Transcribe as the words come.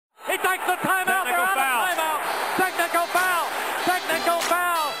takes the timeout. They're out of timeout. Technical foul. Technical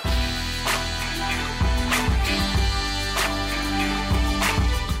foul.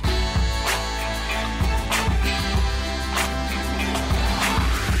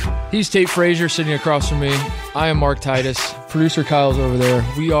 He's Tate Frazier sitting across from me. I am Mark Titus. Producer Kyle's over there.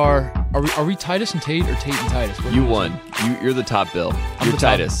 We are we Titus and Tate or Tate and Titus? You won. You're the top bill. You're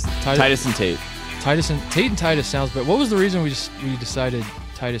Titus. Titus and Tate. Tate and Titus sounds better. What was the reason we decided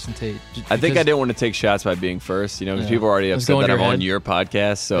Titus and Tate? I think I didn't want to take shots by being first, because people are already upset that I'm on your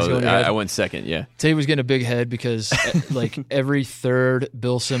podcast, so I went second, yeah. Tate was getting a big head because like every third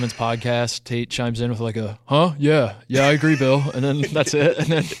Bill Simmons podcast, Tate chimes in with like a, huh? Yeah, I agree, Bill. And then that's it. And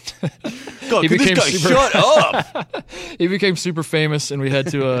then God, shut up! He became super famous, and we had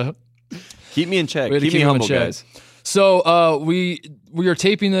to... keep me in check. Keep me humble, guys. So we are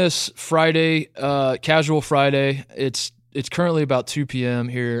taping this Friday, Casual Friday. It's currently about 2 p.m.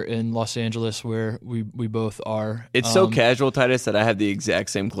 here in Los Angeles, where we both are. It's so casual, Titus, that I have the exact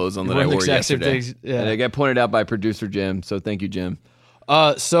same clothes on that I wore yesterday. And I got pointed out by producer Jim, so thank you, Jim.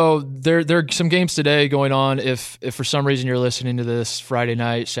 So there are some games today going on. If for some reason you're listening to this Friday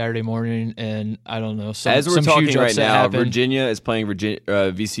night, Saturday morning, and I don't know, as we're talking right now, happened. Virginia is playing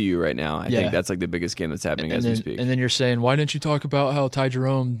VCU right now. I think that's like the biggest game that's happening as we speak. And then you're saying, why didn't you talk about how Ty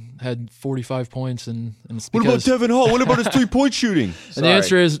Jerome had 45 points? And it's what about Devin Hall? What about his 3-point shooting? And the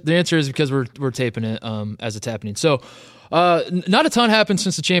answer is because we're taping it as it's happening. So. Not a ton happened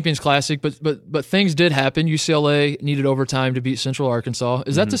since the Champions Classic, but things did happen. UCLA needed overtime to beat Central Arkansas.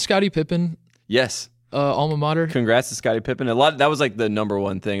 Is that the Scottie Pippen? Yes. Alma mater. Congrats to Scottie Pippen. That was like the number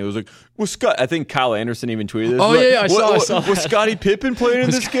one thing. It was like, I think Kyle Anderson even tweeted this. Oh yeah, I saw. Was Scottie Pippen playing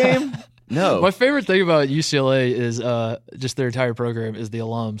in this game? No. My favorite thing about UCLA is just their entire program is the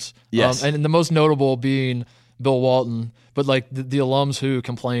alums. Yes. And the most notable being Bill Walton, but like the alums who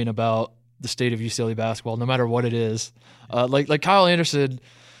complain about the state of UCLA basketball, no matter what it is. Like Kyle Anderson,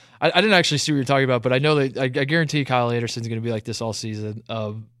 I didn't actually see what you're talking about, but I know that I guarantee Kyle Anderson's going to be like this all season.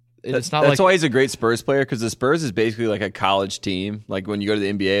 That's why he's a great Spurs player, because the Spurs is basically like a college team. Like when you go to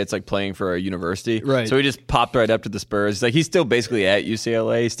the NBA, it's like playing for a university. Right. So he just popped right up to the Spurs. Like he's still basically at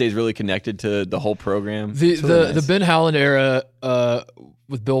UCLA. He stays really connected to the whole program. The Ben Howland era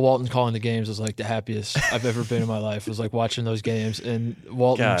with Bill Walton calling the games was like the happiest I've ever been in my life. It was like watching those games, and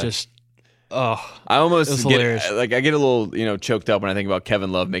Walton just. Oh, I almost get a little choked up when I think about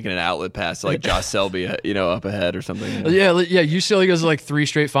Kevin Love making an outlet pass to like Josh Selby up ahead or something. Yeah. UCLA goes to like 3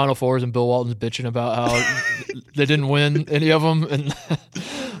 straight Final Fours, and Bill Walton's bitching about how they didn't win any of them. And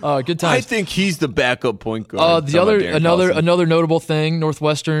good times. I think he's the backup point guard. Another notable thing: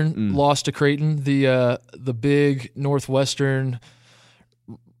 Northwestern lost to Creighton. The big Northwestern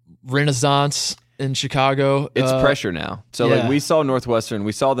Renaissance in Chicago. It's pressure now. So like we saw Northwestern,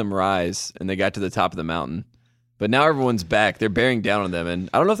 we saw them rise, and they got to the top of the mountain. But now everyone's back. They're bearing down on them, and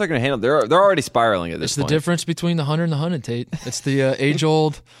I don't know if they're going to handle it. They're already spiraling at this point. It's the difference between the hunter and the hunted, Tate. It's the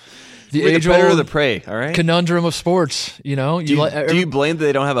age-old... The predator or the prey, all right? Conundrum of sports, Do you blame that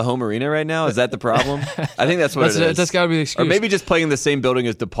they don't have a home arena right now? Is that the problem? I think that's what it is. That's got to be the excuse. Or maybe just playing in the same building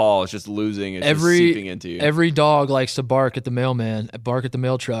as DePaul. It's just losing. It's just seeping into you. Every dog likes to bark at the mailman, bark at the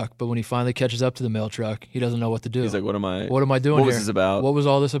mail truck, but when he finally catches up to the mail truck, he doesn't know what to do. He's like, what am I doing here? What was this about? What was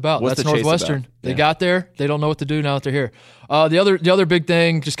all this about? What's That's the chase Northwestern. about? They got there. They don't know what to do now that they're here. The other big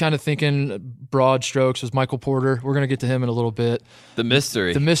thing, just kind of thinking broad strokes, was Michael Porter. We're going to get to him in a little bit. The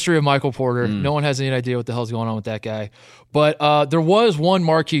mystery of Michael Porter. No one has any idea what the hell's going on with that guy. But there was one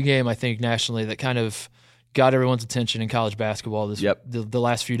marquee game, I think, nationally that kind of got everyone's attention in college basketball the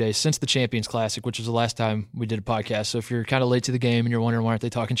last few days since the Champions Classic, which was the last time we did a podcast. So if you're kind of late to the game and you're wondering why aren't they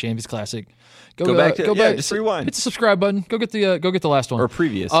talking Champions Classic, go back. Just rewind. Hit the subscribe button. Go get the last one or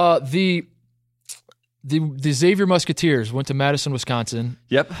previous. The Xavier Musketeers went to Madison, Wisconsin.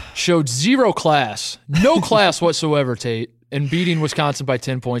 Yep. Showed no class whatsoever, Tate, in beating Wisconsin by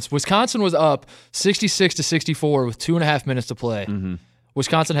 10 points. Wisconsin was up 66-64 with 2.5 minutes to play. Mm-hmm.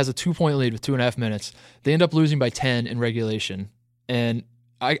 Wisconsin has a 2-point lead with 2.5 minutes. They end up losing by 10 in regulation. And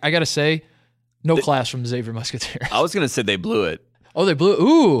I got to say, class from the Xavier Musketeers. I was going to say they blew it. Oh, they blew it.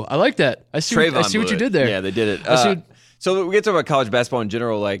 Ooh, I like that. I see what you did there. Yeah, they did it. So we get to talk about college basketball in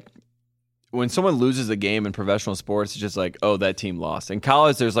general, like, when someone loses a game in professional sports, it's just like, oh, that team lost. In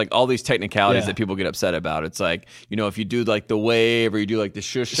college, there's like all these technicalities that people get upset about. It's like, if you do like the wave or you do like the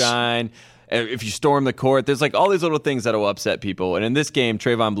shush shine, if you storm the court, there's like all these little things that will upset people. And in this game,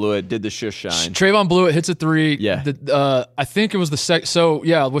 Trayvon Blewett did the shush shine. Trayvon Blewett hits a 3. Yeah. I think it was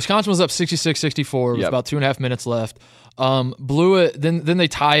the Wisconsin was up 66-64 with about 2.5 minutes left. Blewett, then they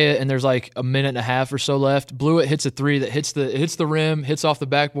tie it, and there's like a minute and a half or so left. Blewett hits a three that hits the rim, hits off the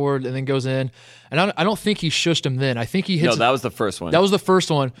backboard, and then goes in. And I don't think he shushed him then. I think he hits. No, that was the first one. That was the first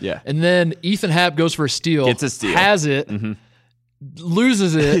one. Yeah. And then Ethan Happ goes for a steal. Gets a steal. Has it.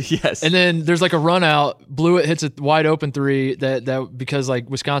 Loses it. Yes. And then there's like a run out. Blewett hits a wide open three that because like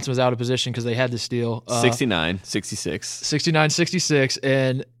Wisconsin was out of position because they had the steal. 69-66. 69-66,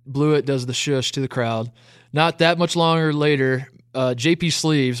 and Blewett does the shush to the crowd. Not that much longer later, JP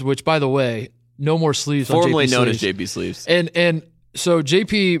Sleeves, which by the way, no more sleeves. Formerly on JP known Sleeves. as JP Sleeves. And so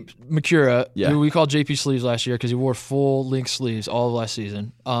JP Macura, Yeah. who we called JP Sleeves last year because he wore full length sleeves all of last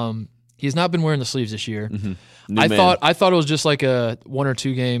season. He has not been wearing the sleeves this year. New I man. thought it was just like a 1 or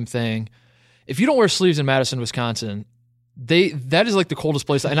 2 game thing. If you don't wear sleeves in Madison, Wisconsin, that is like the coldest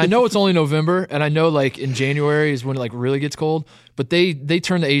place. And I know it's only November, and I know like in January is when it like really gets cold. But they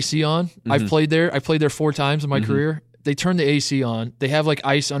turn the AC on. I've played there. I played there 4 times in my career. They turn the AC on. They have like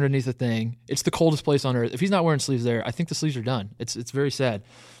ice underneath the thing. It's the coldest place on earth. If he's not wearing sleeves there, I think the sleeves are done. It's very sad.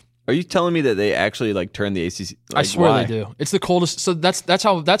 Are you telling me that they actually like turn the ACC? Like, I swear why? they do. It's the coldest. So that's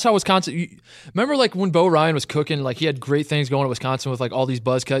how Wisconsin. Remember, like when Bo Ryan was cooking, like he had great things going at Wisconsin with like all these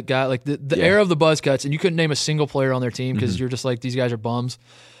buzz cut guys, like the era of the buzz cuts, and you couldn't name a single player on their team because you're just like these guys are bums.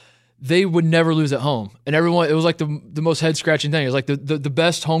 They would never lose at home, and everyone. It was like the most head scratching thing. It was like the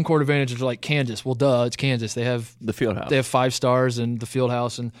best home court advantages are like Kansas. Well, duh, it's Kansas. They have The field house. They have 5 stars and the field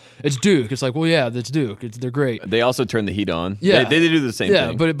house, and it's Duke. It's like, well, yeah, that's Duke. They're great. They also turn the heat on. Yeah. They do the same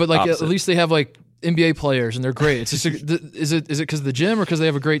thing. Yeah, but like Opposite. at least they have like NBA players and they're great. It's just, is it because of the gym or because they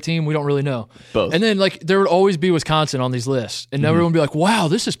have a great team? We don't really know. Both. And then like there would always be Wisconsin on these lists, and everyone would be like, "Wow,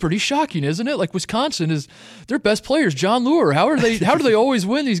 this is pretty shocking, isn't it? Like Wisconsin is their best players, John Lure. How do they always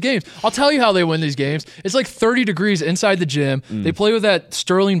win these games? I'll tell you how they win these games. It's like 30 degrees inside the gym. They play with that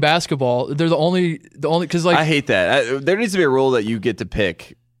Sterling basketball. They're the only because like I hate that. There needs to be a rule that you get to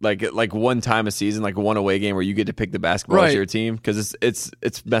pick. Like one time a season, like one away game where you get to pick the basketball as Right. your team because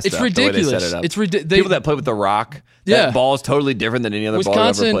it's messed it's up. ridiculous. The way they set it up. It's ridiculous. People that play with the rock, Yeah. that ball is totally different than any other ball you ever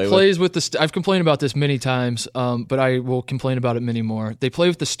Wisconsin play with. plays with the. I've complained about this many times, but I will complain about it many more. They play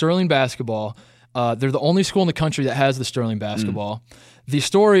with the Sterling basketball. They're the only school in the country that has the Sterling basketball. The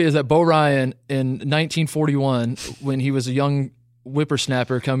story is that Bo Ryan in 1941, when he was a young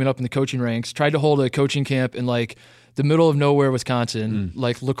whippersnapper coming up in the coaching ranks, tried to hold a coaching camp in like the middle of nowhere, Wisconsin,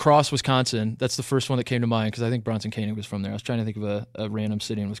 like La Crosse, Wisconsin. That's the first one that came to mind because I think Bronson Koenig was from there. I was trying to think of a random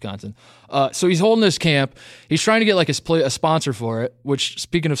city in Wisconsin. So he's holding this camp. He's trying to get like a sponsor for it, which,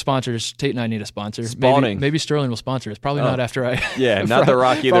 speaking of sponsors, Tate and I need a sponsor. Spawning. Maybe Sterling will sponsor us. Probably not after I... Yeah, not the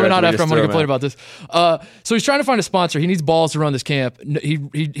Rock either. Probably not after after I'm going to complain about this. So he's trying to find a sponsor. He needs balls to run this camp.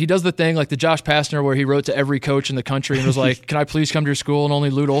 He does the thing like the Josh Pastner where he wrote to every coach in the country and was like, can I please come to your school? And only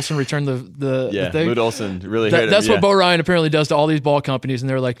Lute Olson returned the thing. Lute Olson really hit him. That's yeah. what Bo Ryan apparently does to all these ball companies, and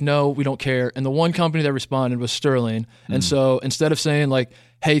they're like, no, we don't care. And the one company that responded was Sterling. And so instead of saying like,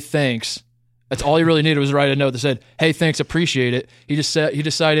 hey, thanks, that's all he really needed was to write a note that said, hey, thanks, appreciate it. He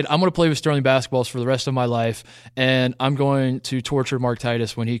decided, I'm going to play with Sterling basketballs for the rest of my life, and I'm going to torture Mark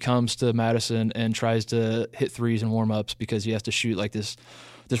Titus when he comes to Madison and tries to hit threes and warm-ups because he has to shoot like this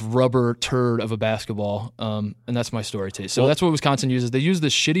rubber turd of a basketball. And that's my story, Tate. So that's what Wisconsin uses. They use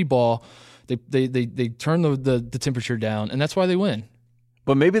this shitty ball. They turn the temperature down, and that's why they win.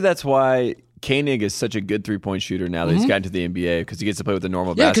 But maybe that's why Koenig is such a good 3-point shooter now that he's gotten to the NBA because he gets to play with the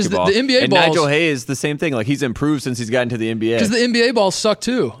normal basketball. The NBA and balls, Nigel Hayes, the same thing. Like he's improved since he's gotten to the NBA. because the NBA balls suck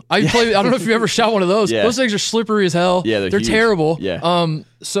too. I don't know if you ever shot one of those. Yeah. Those things are slippery as hell. Yeah, they're huge. terrible. Yeah.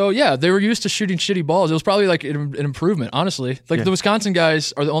 So yeah, they were used to shooting shitty balls. It was probably like an improvement, honestly. Like the Wisconsin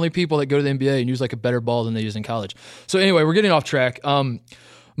guys are the only people that go to the NBA and use like a better ball than they use in college. So anyway, we're getting off track.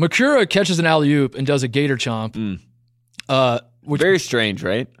 Macura catches an alley-oop and does a gator chomp. Which, very strange,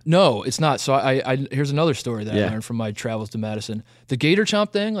 right? no, it's not. So I here's another story that I Yeah. learned from my travels to Madison. The gator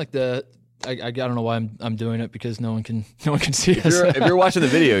chomp thing, like I don't know why I'm doing it because no one can see us. If you're watching the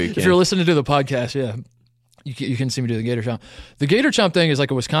video, you can. If you're listening to the podcast, yeah, you can see me do the gator chomp. The gator chomp thing is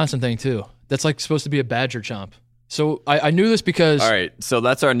like a Wisconsin thing too. That's like supposed to be a badger chomp. So I knew this because All right, so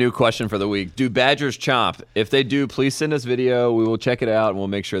that's our new question for the week. Do badgers chomp? If they do, please send us video. We will check it out, and we'll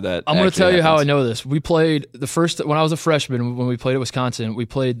make sure that I'm going to actually tell you how I happens. know this. We played when I was a freshman, when we played at Wisconsin, we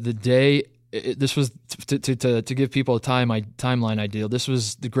played the day. This was to give people a timeline ideal. This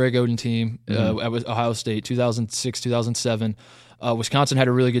was the Greg Oden team at Ohio State, 2006, 2007. Wisconsin had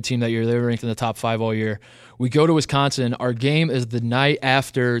a really good team that year. They were ranked in the top 5 all year. We go to Wisconsin. Our game is the night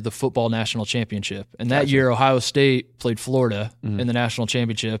after the football national championship. And that year, Ohio State played Florida in the national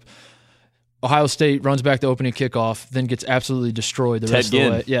championship. Ohio State runs back the opening kickoff, then gets absolutely destroyed the rest of the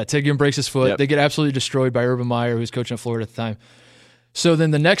way. Yeah, Ted Ginn breaks his foot. Yep. They get absolutely destroyed by Urban Meyer, who was coaching at Florida at the time. So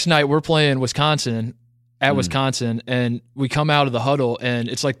then the next night we're playing Wisconsin at Wisconsin, and we come out of the huddle, and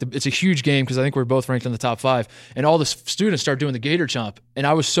it's a huge game because I think we're both ranked in the top 5, and all the students start doing the Gator chomp, and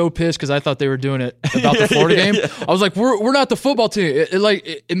I was so pissed because I thought they were doing it about the Florida game. I was like, we're not the football team.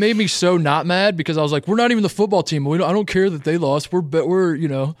 It made me so not mad because I was like, we're not even the football team. I don't care that they lost.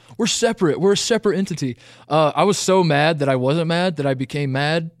 We're separate. We're a separate entity. I was so mad that I wasn't mad that I became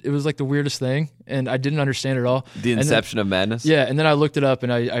mad. It was like the weirdest thing. And I didn't understand it at all. The inception of madness? Yeah, and then I looked it up,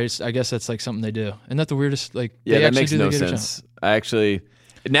 and I guess that's like something they do. And that's the weirdest, that makes no sense.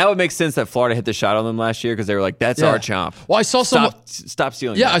 Now it makes sense that Florida hit the shot on them last year because they were like, that's our chomp. Well, I saw someone... Stop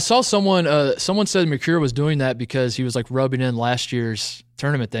stealing that. I saw someone said Mercure was doing that because he was like rubbing in last year's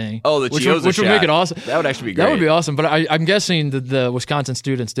tournament thing. Oh, which would make it awesome. That would actually be great. That would be awesome, but I'm guessing that the Wisconsin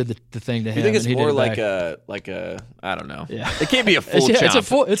students did the thing to him. You think it's more like a I don't know. Yeah. It can't be a full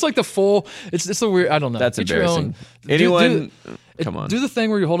chomp. It's like the full, it's a weird, I don't know. That's embarrassing. Come on. Do the thing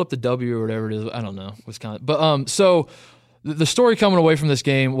where you hold up the W or whatever it is. I don't know, Wisconsin. But so the story coming away from this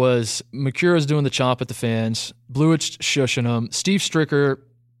game was Mercura's doing the chomp at the fans, Bluish shushing them, Steve Stricker,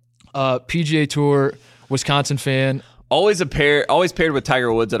 PGA Tour, Wisconsin fan. Always paired with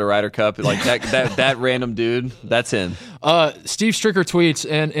Tiger Woods at a Ryder Cup, like that random dude. That's him. Steve Stricker tweets,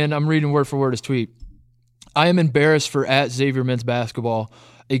 and I'm reading word for word his tweet. I am embarrassed for at Xavier men's basketball,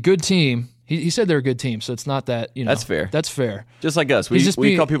 a good team. He said they're a good team, so it's not that That's fair. That's fair. Just like us,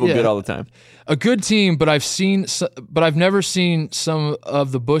 we call people good all the time. A good team, but I've never seen some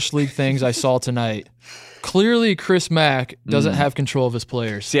of the Bush League things I saw tonight. Clearly, Chris Mack doesn't have control of his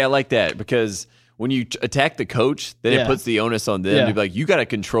players. See, I like that because when you attack the coach, then it puts the onus on them to be like, you got to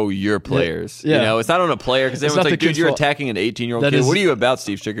control your players. Yeah. You know, it's not on a player because everyone's like, dude, you're attacking an 18-year-old kid. What are you about,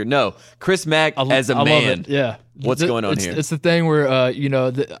 Steve Stricker? No, Chris Mack as a man. Yeah. What's going on here? It's the thing where,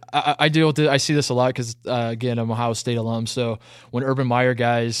 I deal with it. I see this a lot because, again, I'm a Ohio State alum. So when Urban Meyer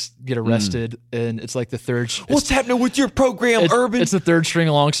guys get arrested and it's like the third. What's happening with your program, Urban? It's the third string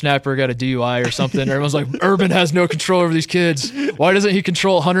long snapper got a DUI or something. Everyone's like, Urban has no control over these kids. Why doesn't he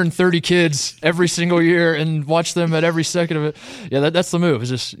control 130 kids every single year and watch them at every second of it? Yeah, that's the move. It's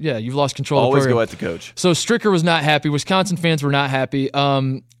just, you've lost control of the program. Always go at the coach. So Stricker was not happy. Wisconsin fans were not happy.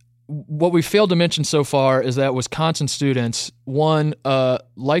 What we failed to mention so far is that Wisconsin students, one,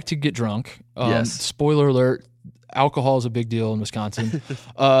 like to get drunk. Yes. Spoiler alert, alcohol is a big deal in Wisconsin.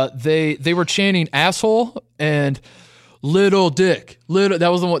 They were chanting asshole and little dick.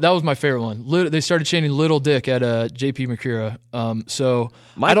 That was my favorite one. They started chanting little dick at JP Mercure.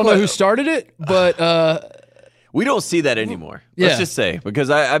 I don't know who started it, but we don't see that anymore. Let's just say, because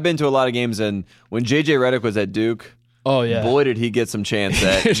I've been to a lot of games, and when JJ Redick was at Duke, oh yeah, boy did he get some chance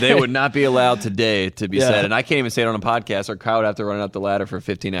that they would not be allowed today to be said. And I can't even say it on a podcast, or Kyle would have to run up the ladder for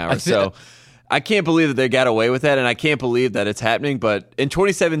 15 hours. So I can't believe that they got away with that, and I can't believe that it's happening. But in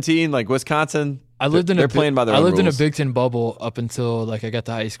 2017, like Wisconsin, they're playing by their own rules. I lived in a Big Ten bubble up until like I got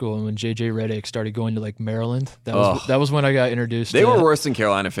to high school, and when JJ Redick started going to like Maryland, that was when I got introduced. They were worse than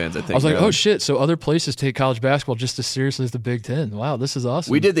Carolina fans, I think. I was like, oh shit! So other places take college basketball just as seriously as the Big Ten. Wow, this is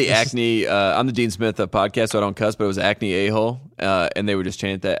awesome. We did the Acne. I'm the Dean Smith podcast, so I don't cuss, but it was Acne a-hole, and they would just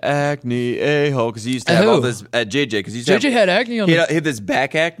chant that Acne a-hole because he used to have all this at JJ because JJ had acne on. He had this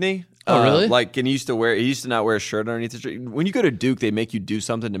back acne. Oh really? And he used to not wear a shirt underneath his shirt. When you go to Duke, they make you do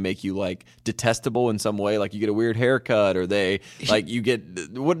something to make you like detestable in some way. Like you get a weird haircut, or they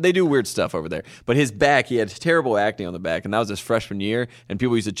do weird stuff over there. But his back, he had terrible acne on the back, and that was his freshman year. And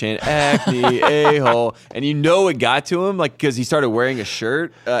people used to chant "Acne a-hole," and it got to him, like because he started wearing a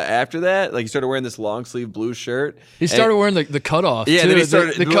shirt after that. Like he started wearing this long sleeve blue shirt. He started wearing the cutoff. Yeah, too. Then he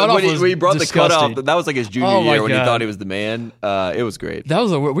started the cutoff when he brought disgusting. the cutoff. That was like his junior year when he thought he was the man. It was great. That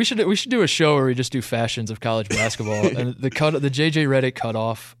was we should do a show where we just do fashions of college basketball. And the JJ Redick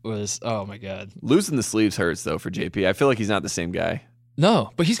cutoff was, oh my god. Losing the sleeves hurts though for JP. I feel like he's not the same guy.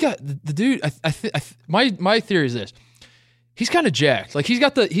 No, but he's got the dude. My theory is this: he's kind of jacked. Like he's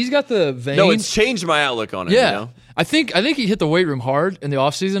got the vein. No, it's changed my outlook on him. Yeah. You know? I think he hit the weight room hard in the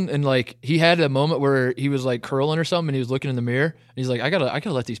offseason, and like he had a moment where he was like curling or something, and he was looking in the mirror, and he's like, I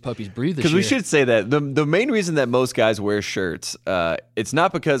gotta let these puppies breathe this year. Because we should say that the main reason that most guys wear shirts, it's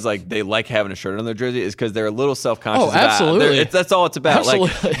not because like they like having a shirt on their jersey, it's because they're a little self-conscious. Oh, absolutely. That's all it's about.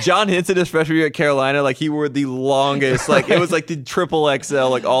 Absolutely. Like John Henson, his freshman year at Carolina, like he wore the longest, like it was like the triple XL,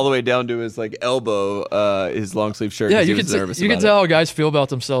 like all the way down to his like elbow, his long sleeve shirt. Yeah, you can tell how guys feel about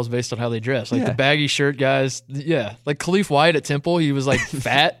themselves based on how they dress. Like the baggy shirt guys, Yeah, like Khalif White at Temple, he was like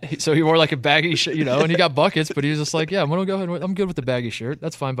fat, so he wore like a baggy shirt, and he got buckets, but he was just like, yeah, I'm gonna go ahead. I'm good with the baggy shirt.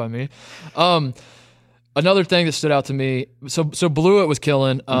 That's fine by me. Another thing that stood out to me, so Blewett was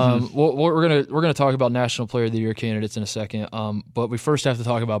killing. We're gonna talk about National Player of the Year candidates in a second. But we first have to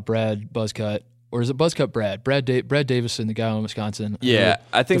talk about Brad Buzzcut, or is it Buzzcut Brad? Brad Davison, the guy in Wisconsin. Yeah,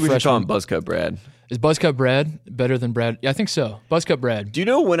 I think we should call him Buzzcut Brad. Is Buzzcut Brad better than Brad? Yeah, I think so. Buzzcut Brad. Do you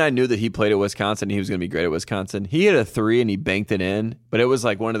know when I knew that he played at Wisconsin and he was going to be great at Wisconsin? He hit a 3 and he banked it in, but it was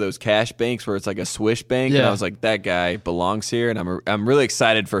like one of those cash banks where it's like a swish bank. And I was like, that guy belongs here, and I'm really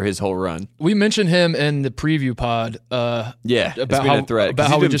excited for his whole run. We mentioned him in the preview pod. About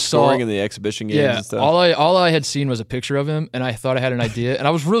how we just saw in the exhibition games and stuff. All I had seen was a picture of him, and I thought I had an idea, and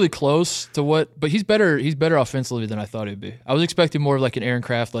I was really close to but he's better offensively than I thought he'd be. I was expecting more of like an Aaron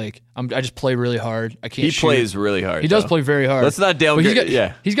Craft, like I just play really hard. I can't. He plays really hard. He does play very hard. Let's not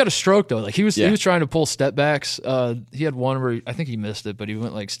downgrade. He's got a stroke though. Like he was trying to pull step backs. He had one where I think he missed it, but he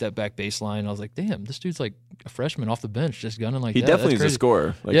went like step back baseline. I was like, damn, this dude's like a freshman off the bench, just gunning like that. He definitely is a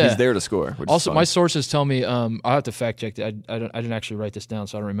scorer. Like he's there to score. Also, my sources tell me. I'll have to fact check that. I didn't actually write this down,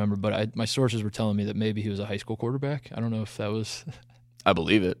 so I don't remember. But my sources were telling me that maybe he was a high school quarterback. I don't know if that was. I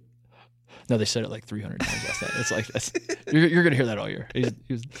believe it. No, they said it like 300 times last night. It's like you're gonna hear that all year.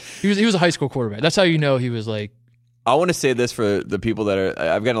 He was a high school quarterback. That's how you know he was like. I want to say this for the people that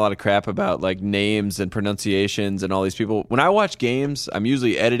I've gotten a lot of crap about like names and pronunciations and all these people. When I watch games, I'm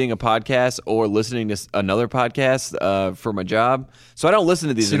usually editing a podcast or listening to another podcast for my job. So I don't listen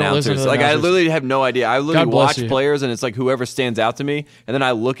to these announcers. I literally have no idea. I literally watch players and it's like whoever stands out to me, and then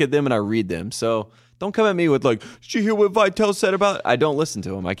I look at them and I read them. So don't come at me with like, did you hear what Vitale said about it? I don't listen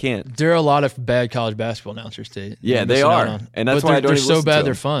to him. I can't. There are a lot of bad college basketball announcers, Tate. Yeah, they are. And that's why I don't they're even so listen bad to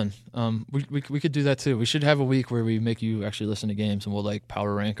they're them. fun. We could do that too. We should have a week where we make you actually listen to games and we'll like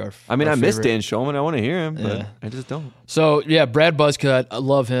power rank our. I miss Dan Shulman. I want to hear him, but I just don't. So yeah, Brad Buzzcut, I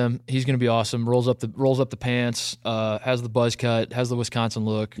love him. He's going to be awesome. Rolls up the pants. Has the buzz cut. Has the Wisconsin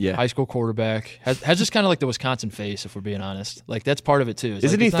look. Yeah. High school quarterback. Has just kind of like the Wisconsin face, if we're being honest. Like that's part of it too.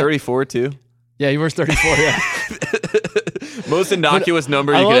 Isn't he 34 too? Yeah, he wears 34. Yeah. Most innocuous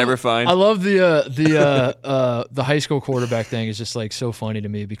number you could ever find. I love the high school quarterback thing is just like so funny to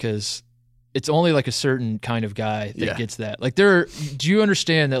me because it's only like a certain kind of guy that gets that. Like do you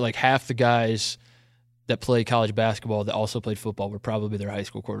understand that like half the guys that play college basketball that also played football were probably their high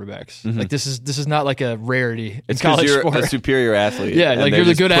school quarterbacks. Mm-hmm. Like this is not like a rarity in college you're sport. A superior athlete. Yeah, like you're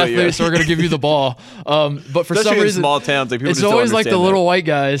the good athlete, so we're going to give you the ball. But for some reason, small towns, like people it's always like the little white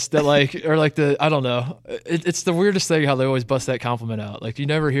guys that like are like I don't know. It's the weirdest thing how they always bust that compliment out. Like you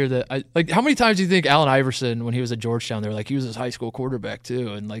never hear that. Like how many times do you think Allen Iverson, when he was at Georgetown, they were like he was his high school quarterback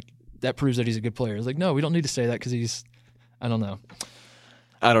too, and like that proves that he's a good player. It's like no, we don't need to say that because he's. I don't know.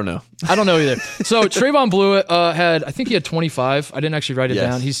 I don't know. I don't know either. So Trayvon Blewett I think he had 25. I didn't actually write it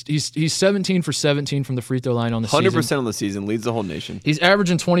down. He's 17 for 17 from the free throw line on the 100% season. on the season, leads the whole nation. He's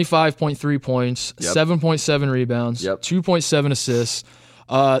averaging 25.3 points, 7.7 rebounds, 2.7 assists.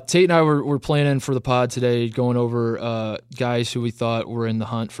 Tate and I were planning for the pod today, going over guys who we thought were in the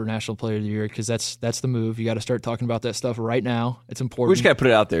hunt for National Player of the Year because that's the move. You got to start talking about that stuff right now. It's important. We just got to put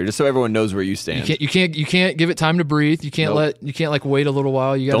it out there just so everyone knows where you stand. You can't give it time to breathe. You can't like wait a little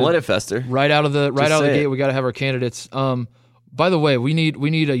while. You don't let it fester. Right out of the gate, we got to have our candidates. By the way, we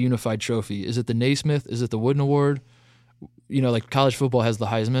need a unified trophy. Is it the Naismith? Is it the Wooden Award? Like college football has the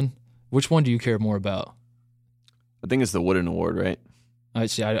Heisman. Which one do you care more about? I think it's the Wooden Award, right? I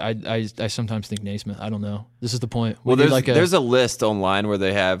see. I sometimes think Naismith. I don't know. This is the point. Well, there's a list online where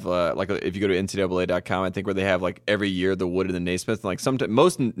they have if you go to NCAA.com, I think where they have like every year the Wood and the Naismith. And like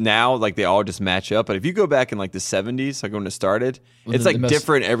most now like they all just match up. But if you go back in like the 70s, like when it started, it's like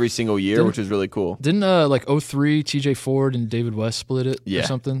different every single year, which is really cool. Didn't like 03 TJ Ford and David West split it or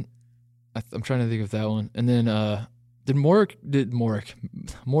something? I'm trying to think of that one. And then did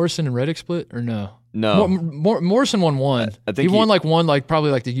Morrison and Reddick split or no? No, Morrison won one. I think he won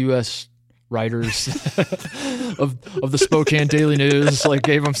probably like the U.S. writers of the Spokane Daily News like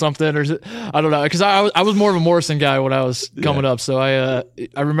gave him something or I don't know because I was more of a Morrison guy when I was coming up, so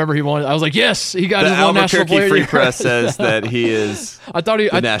I remember he won. I was like, yes, he got his one National Player. The Albuquerque Free Press says that he is. I thought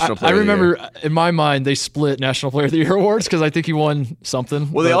the National Player. I remember in my mind they split National Player of the Year awards because I think he won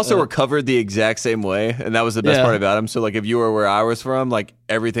something. Well, they also were covered the exact same way, and that was the best part about him. So like if you were where I was from, like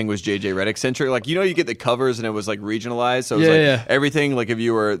everything was JJ Redick centric. Like you get the covers and it was like regionalized, so it was everything. Like if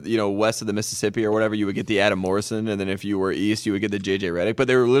you were west of the Mississippi or whatever, you would get the Adam Morrison, and then if you were east, you would get the JJ Redick. But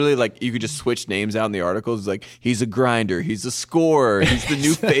they were literally like you could just switch names out in the articles. It's like he's a grinder, he's a scorer, he's the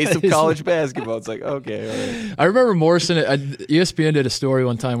new face of college basketball. It's like okay, all right. I remember Morrison. ESPN did a story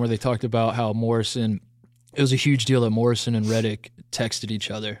one time where they talked about how Morrison it was a huge deal that Morrison and Reddick texted each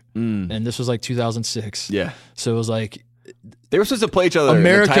other, and this was like 2006. Yeah, so it was like they were supposed to play each other in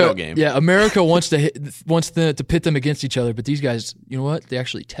the title game. Yeah, America wants to pit them against each other, but these guys, you know what? They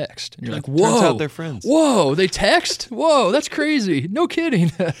actually text, and you're like, whoa, turns out they're friends. Whoa, they text? Whoa, that's crazy. No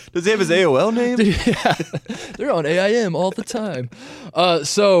kidding. Does he have his AOL name? Yeah, they're on AIM all the time.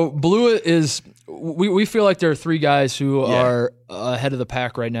 So Blewett is. We feel like there are three guys who are ahead of the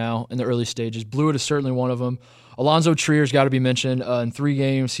pack right now in the early stages. Blewett is certainly one of them. Alonzo Trier's got to be mentioned. In 3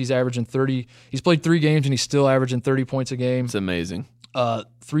 games, he's averaging 30. He's played 3 games, and he's still averaging 30 points a game. It's amazing.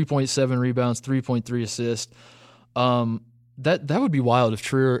 3.7 rebounds, 3.3 assists. That would be wild if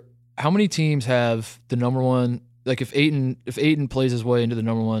Trier. How many teams have the number one? Like if Ayton plays his way into the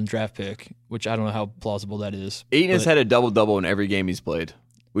number one draft pick, which I don't know how plausible that is. Ayton has had a double-double in every game he's played.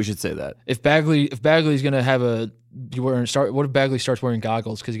 We should say that. If Bagley's going to have what if Bagley starts wearing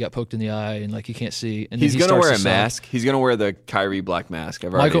goggles because he got poked in the eye and like he can't see? And he's going to wear a mask. He's going to wear the Kyrie black mask.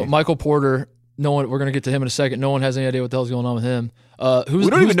 Michael Porter. No one. We're going to get to him in a second. No one has any idea what the hell's going on with him. We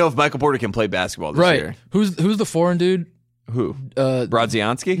don't even know if Michael Porter can play basketball this year. Who's the foreign dude? Who?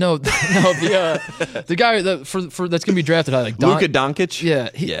 Brodzianski? No, the guy that's going to be drafted high, like Luka Doncic.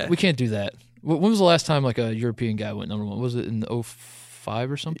 Yeah, we can't do that. When was the last time like a European guy went number 1? Was it in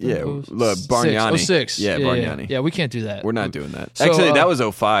 05 or something? Yeah, Bargnani. 06. Yeah, Bargnani. Yeah, we can't do that. We're not doing that. So, actually, that was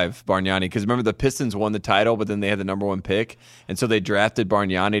 05, Bargnani, because remember the Pistons won the title, but then they had the number 1 pick, and so they drafted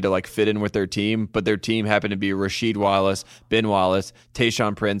Bargnani to like fit in with their team, but their team happened to be Rasheed Wallace, Ben Wallace,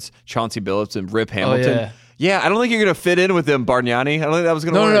 Tayshaun Prince, Chauncey Billups, and Rip Hamilton. Oh, yeah. Yeah, I don't think you're going to fit in with them, Bargnani. I don't think that was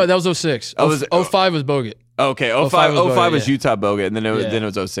going to work. No, that was 06. 05 was Bogut. Okay, 05 was Utah Bogut, and then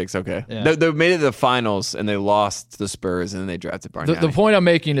it was 06. Okay. Yeah. They made it to the finals, and they lost to the Spurs, and then they drafted Bargnani. The point I'm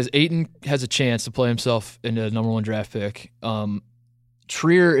making is Ayton has a chance to play himself into the number 1 draft pick.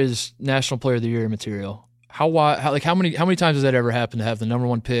 Trier is National Player of the Year material. How many times has that ever happened to have the number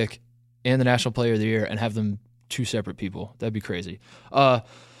 1 pick and the National Player of the Year and have them 2 separate people? That'd be crazy.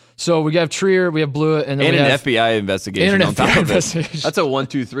 So we have Trier, we have Blewett, and then an FBI investigation on top of it. That's a 1,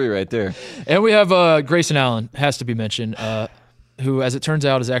 2, 3 right there. And we have Grayson Allen, has to be mentioned, who, as it turns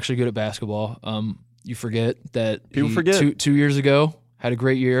out, is actually good at basketball. You forget that people forget 2 years ago had a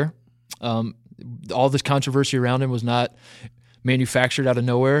great year. All this controversy around him was not manufactured out of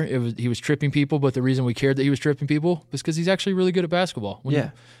nowhere. He was tripping people, but the reason we cared that he was tripping people was because he's actually really good at basketball.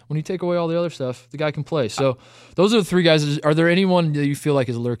 When you take away all the other stuff, the guy can play. So those are the 3 guys. Are there anyone that you feel like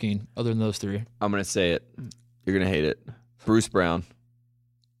is lurking other than those 3? I'm going to say it. You're going to hate it. Bruce Brown.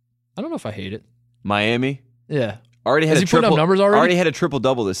 I don't know if I hate it. Miami? Yeah. Has he put up numbers already? Already had a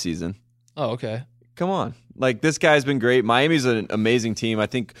triple-double this season. Oh, okay. Come on. Like, this guy's been great. Miami's an amazing team. I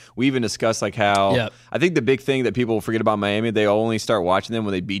think we even discussed like how I think the big thing that people forget about Miami, they only start watching them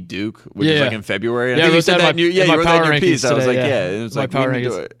when they beat Duke, which is like in February. And I think you said that you wrote that in your piece. I was like, it was like, when you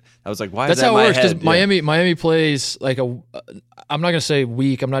do it. I was like, why is that in my head? That's how it works, because Miami plays like I'm not going to say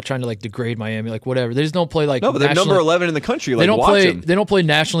weak. I'm not trying to like degrade Miami, like whatever. They just don't play like. No, but they're number 11 in the country. Like, they don't play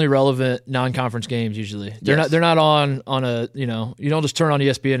nationally relevant non-conference games usually. They're not on a, you don't just turn on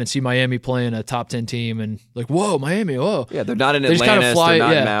ESPN and see Miami playing a top 10 team and like, whoa, Miami, whoa. Yeah, they're not in Atlanta, they're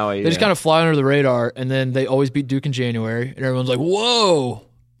not in Maui. They just kind of fly under the radar, and then they always beat Duke in January, and everyone's like, whoa.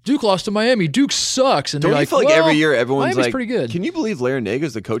 Duke lost to Miami. Duke sucks. And don't you feel like every year everyone's Miami's like, pretty good. Can you believe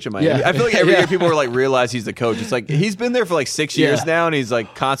Larinaga the coach of Miami? Yeah. I feel like every year people are like, realize he's the coach. It's like he's been there for like 6 years now, and he's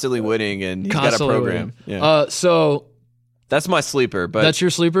like constantly winning, and he's got a program. Yeah. So that's my sleeper. But that's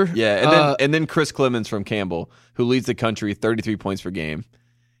your sleeper. Yeah, and then Chris Clemens from Campbell, who leads the country 33 points per game.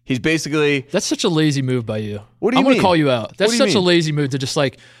 He's basically that's such a lazy move by you. What do you mean? I'm gonna call you out. That's such a lazy move to just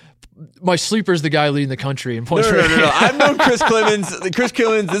like. My sleeper is the guy leading the country in points. No. I've known Chris Clemens. Chris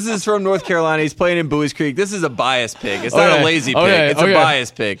Clemens, this is from North Carolina. He's playing in Buies Creek. This is a biased pick. It's not a lazy pick. It's a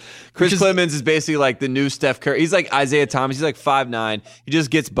biased pick. Chris Clemens is basically like the new Steph Curry. He's like Isaiah Thomas. He's like 5'9". He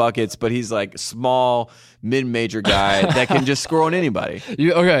just gets buckets, but he's like small, mid-major guy that can just score on anybody.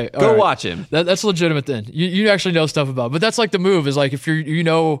 Go watch him. That's legitimate then. You actually know stuff about it. But that's like the move is like if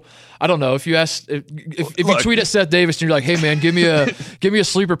I don't know, if you ask if you tweet at Seth Davis and you're like, hey man, give me a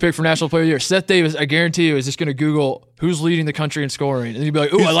sleeper pick for National Player of the Year. Seth Davis, I guarantee you, is just gonna Google who's leading the country in scoring. And you'd be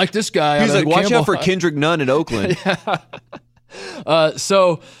like, ooh, I like this guy. He's like, watch out for Kendrick Nunn at Oakland.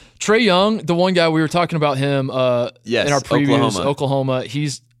 So Trae Young, the one guy we were talking about him in our previews, Oklahoma.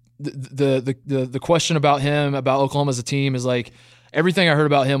 He's the question about him, about Oklahoma as a team is like everything I heard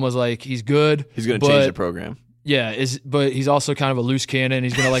about him was like he's good. He's going to change the program. Yeah, but he's also kind of a loose cannon.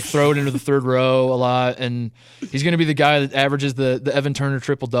 He's going to like throw it into the third row a lot, and he's going to be the guy that averages the Evan Turner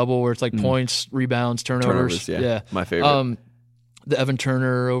triple-double where it's like points, rebounds, turnovers. Yeah, my favorite. The Evan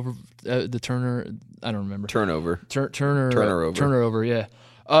Turner over the Turner. I don't remember. Turner over. Yeah.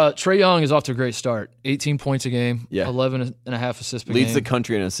 Trae Young is off to a great start. 18 points a game. Yeah. 11 and a half assists per game. Leads the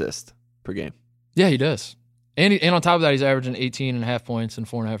country in assists per game. Yeah, he does. And on top of that, he's averaging 18 and a half points and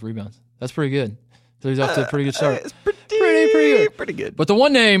 4.5 rebounds. That's pretty good. So he's off to a pretty good start. It's pretty good. But the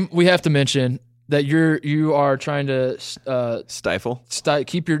one name we have to mention that you are trying to stifle.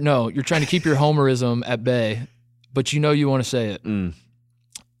 You're trying to keep your homerism at bay, but you want to say it.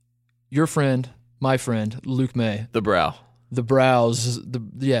 Your friend, my friend, Luke May. The brows. I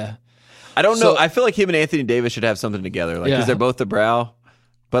don't know. I feel like him and Anthony Davis should have something together, because they're both the brow.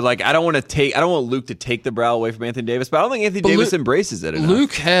 But I don't want Luke to take the brow away from Anthony Davis. But I don't think Anthony Davis embraces it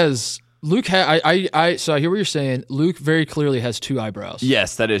enough. So I hear what you're saying. Luke very clearly has two eyebrows.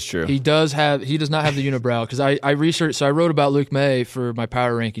 Yes, that is true. He does not have the unibrow, because I researched. So I wrote about Luke May for my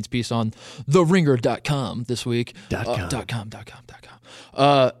power rankings piece on TheRinger.com this week. .com.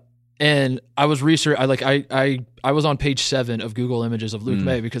 And I was I was on page 7 of Google Images of Luke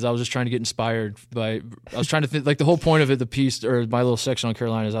May, because I was just trying to get inspired by. I was trying to think, the whole point of it, the piece or my little section on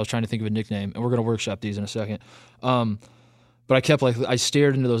Carolina, is I was trying to think of a nickname, and we're going to workshop these in a second. But I kept I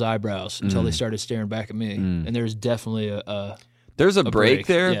stared into those eyebrows until they started staring back at me, and there's definitely a break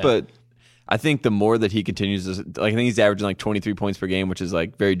there, yeah. But I think the more that he continues this, I think he's averaging 23 points per game, which is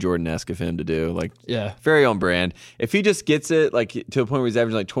very Jordan-esque of him to do. Very on brand. If he just gets it to a point where he's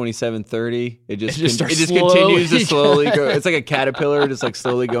averaging 27, 30, it just continues to slowly go. It's like a caterpillar just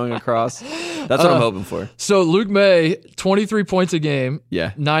slowly going across. That's what I'm hoping for. So Luke May, 23 points a game.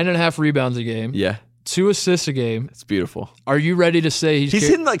 Yeah. 9.5 rebounds a game. Yeah. 2 assists a game. It's beautiful. Are you ready to say he's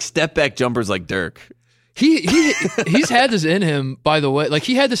hitting step back jumpers like Dirk? He's had this in him, by the way.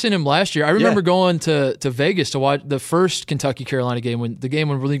 He had this in him last year. I remember going to Vegas to watch the first Kentucky-Carolina game, when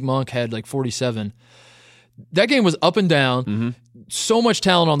Malik Monk had 47. That game was up and down. So much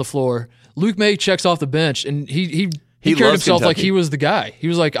talent on the floor. Luke May checks off the bench, and he carried himself like he was the guy. He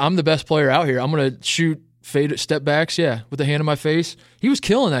was like, I'm the best player out here. I'm going to shoot fade step backs, with the hand in my face. He was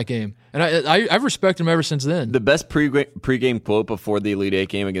killing that game. And I've respected him ever since then. The best pregame quote before the Elite Eight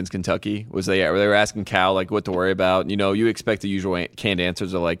game against Kentucky was they were asking Cal what to worry about. You expect the usual canned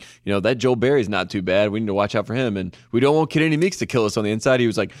answers of that Joel Berry's not too bad. We need to watch out for him, and we don't want Kenny Meeks to kill us on the inside. He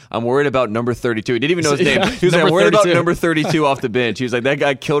was like, I'm worried about number 32. He didn't even know his name. He was like, I'm worried about number 32 off the bench. He was like, that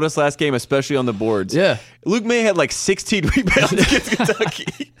guy killed us last game, especially on the boards. Yeah. Luke May had 16 rebounds against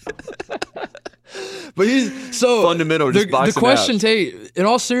Kentucky. But he's so fundamental. Just the question, Tate, in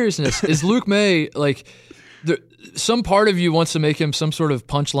all seriousness, is Luke May some part of you wants to make him some sort of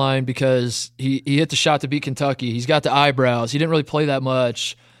punchline because he hit the shot to beat Kentucky. He's got the eyebrows. He didn't really play that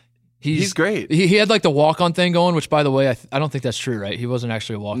much. He's great. He had the walk-on thing going, which, by the way, I don't think that's true, right? He wasn't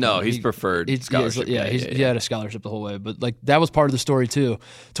actually a walk-on. No, he's preferred scholarship. He had a scholarship the whole way. But that was part of the story too,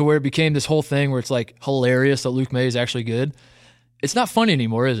 to where it became this whole thing where it's hilarious that Luke May is actually good. It's not funny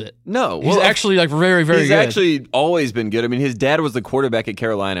anymore, is it? No. He's actually very, very good. He's actually always been good. I mean, his dad was the quarterback at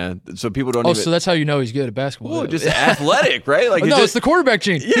Carolina, so people don't so that's how you know he's good at basketball. Well, just athletic, right? It's the quarterback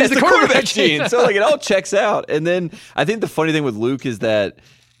gene. Yeah, it's the quarterback gene. So it all checks out. And then I think the funny thing with Luke is that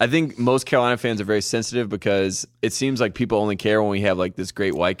I think most Carolina fans are very sensitive because it seems like people only care when we have this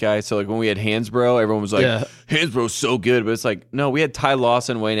great white guy. So when we had Hansbrough, everyone was like, Hansbrough's so good. But it's no, we had Ty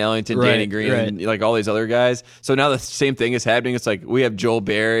Lawson, Wayne Ellington, Danny Green, and all these other guys. So now the same thing is happening. It's we have Joel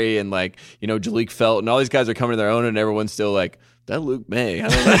Berry and Jalik Felton. All these guys are coming to their own, and everyone's still that Luke May. I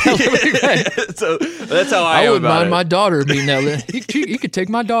don't know. So that's how I wouldn't mind my daughter being that. He could take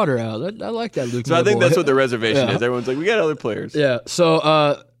my daughter out. I like that Luke May. So I think that's what the reservation is. Everyone's we got other players. Yeah.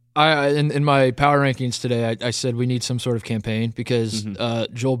 So I in my power rankings today, I said we need some sort of campaign because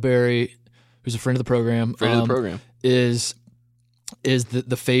Joel Berry, who's a friend of the program, is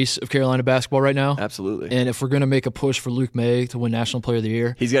the face of Carolina basketball right now. Absolutely. And if we're going to make a push for Luke May to win National Player of the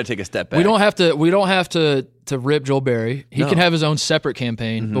Year, he's got to take a step back. We don't have to rip Joel Berry. He can have his own separate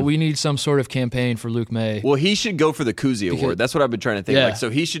campaign, but we need some sort of campaign for Luke May. Well, he should go for the Cousy Award. That's what I've been trying to think. Yeah. So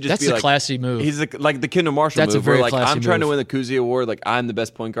he should just be a classy move. He's like the Kendall Marshall move. That's a very classy move. I'm trying to win the Cousy Award. I'm the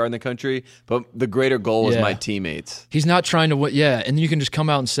best point guard in the country, but the greater goal is my teammates. He's not trying to win. Yeah, and you can just come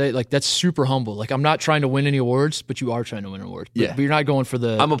out and say that's super humble. I'm not trying to win any awards, but you are trying to win awards. But you're not going for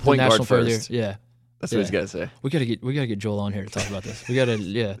the. I'm a point guard first. Yeah. That's what he's got to say. We gotta get Joel on here to talk about this. We gotta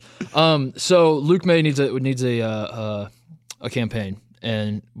So Luke May needs a campaign,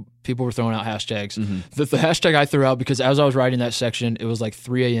 and people were throwing out hashtags. The hashtag I threw out because as I was writing that section, it was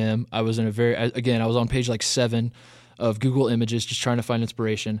 3 a.m. I was in I was on page 7 of Google Images, just trying to find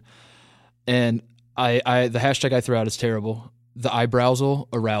inspiration, and the hashtag I threw out is terrible. The eyebrowsal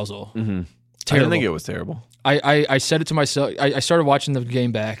arousal. Terrible. I didn't think it was terrible. I said it to myself. I started watching the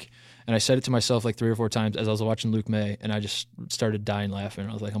game back. And I said it to myself like 3 or 4 times as I was watching Luke May, and I just started dying laughing.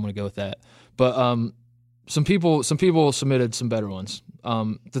 I was like, I'm going to go with that. But some people submitted some better ones.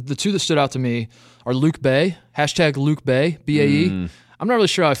 The 2 that stood out to me are Luke Bay, hashtag Luke Bay, BAE. I'm not really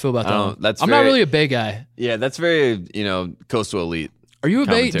sure how I feel about that one. I'm not really a Bay guy. Yeah, that's very, coastal elite. Are you a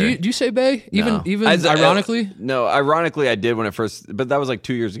Bay? Do you say Bay? Even ironically? No, ironically I did when it first, but that was like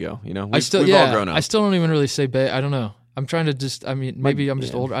 2 years ago. We've all grown up. I still don't even really say Bay. I don't know. I'm trying to maybe I'm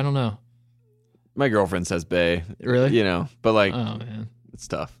just older. I don't know. My girlfriend says Bay. Really? But like, oh man, it's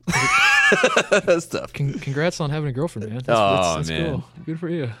tough. That's tough. Congrats on having a girlfriend, man. That's man, cool. Good for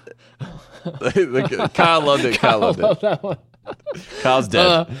you. Kyle loved it. Kyle loved that one. Kyle's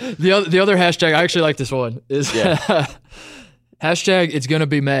dead. The other hashtag, I actually like this one, is hashtag it's gonna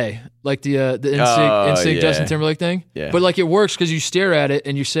be May, like the NSYNC Justin Timberlake thing. Yeah. But like it works because you stare at it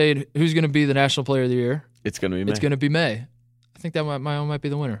and you say who's gonna be the National Player of the Year. It's gonna be May. It's gonna be May. I think that my own might be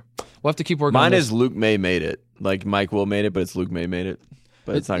the winner. We'll have to keep working. Mine on this. is Luke May made it. Like Mike Will made it, but it's Luke May made it.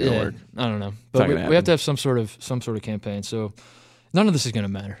 But it's not gonna work. I don't know. But we have to have some sort of campaign. So none of this is gonna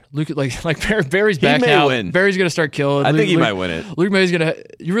matter. Luke, like Barry's back now. Win. Barry's gonna start killing. I think he might win it. Luke May's gonna.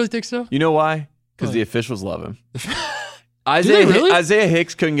 You really think so? You know why? Because the officials love him. Isaiah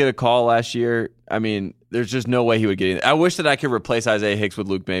Hicks couldn't get a call last year. I mean, there's just no way he would get in. I wish that I could replace Isaiah Hicks with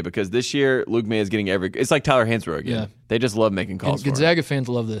Luke May because this year Luke May is getting it's like Tyler Hansbrough again. Yeah. They just love making calls. Gonzaga fans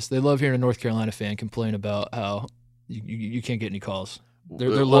love this. They love hearing a North Carolina fan complain about how you can't get any calls.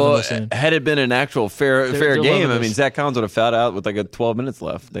 They're loving this in. Had it been an actual fair game, I mean, Zach Collins would have fouled out with like 12 minutes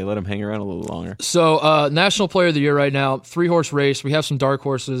left. They let him hang around a little longer. So, National Player of the Year right now, 3-horse race. We have some dark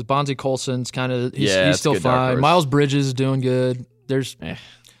horses. Bonzie Colson's kind of he's still fine. Miles Bridges is doing good.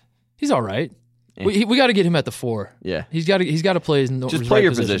 He's all right. We got to get him at the 4. Yeah, he's got to play his just play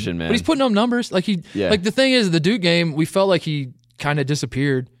your position, man. But he's putting up numbers. Like like the thing is, the Duke game, we felt like he kind of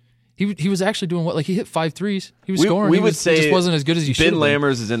disappeared. He was actually doing what? Like he hit 5 threes. He was scoring. We would say he just wasn't as good as he should. Ben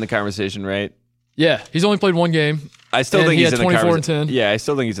Lammers is in the conversation, right? Yeah, he's only played 1 game. I still think he's in the 24 and 10. Yeah, I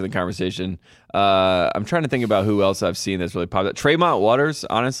still think he's in the conversation. I'm trying to think about who else I've seen that's really popped up. Tremont Waters,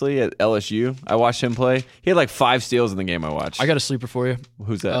 honestly, at LSU. I watched him play. He had like 5 steals in the game I watched. I got a sleeper for you.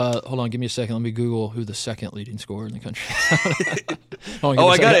 Who's that? Hold on, give me a second. Let me Google who the second leading scorer in the country is. I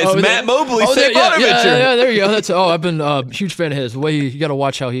got it. It's Matt Mobley. Yeah, there you go. I've been a huge fan of his. The way you got to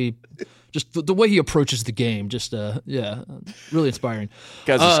watch how he... Just the way he approaches the game, really inspiring.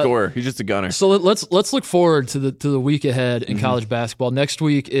 Guy's a scorer. He's just a gunner. So let's look forward to the week ahead in college basketball. Next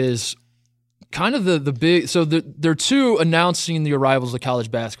week is kind of the big. So there are 2 announcing the arrivals of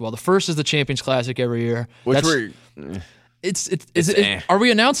college basketball. The first is the Champions Classic every year. Are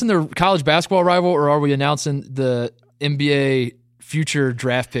we announcing the college basketball arrival or are we announcing the NBA future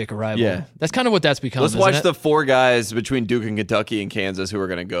draft pick arrival? Yeah. That's kind of what that's become. Let's watch the 4 guys between Duke and Kentucky and Kansas who are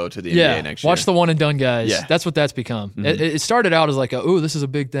going to go to the NBA next year. Watch the one and done guys. Yeah. That's what that's become. Mm-hmm. It started out as like, this is a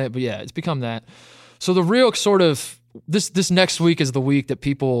big thing, but it's become that. So the real sort of this next week is the week that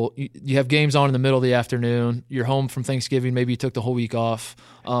you have games on in the middle of the afternoon. You're home from Thanksgiving. Maybe you took the whole week off.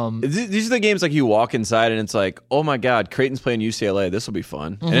 These are the games like you walk inside and it's like, oh my God, Creighton's playing UCLA. This will be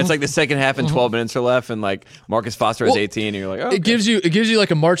fun. Mm-hmm. And it's like the second half and 12 minutes are left, and like Marcus Foster has 18, and you're like, okay. It gives you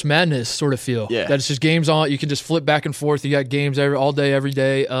like a March Madness sort of feel. Yeah, that it's just games on. You can just flip back and forth. You got games all day, every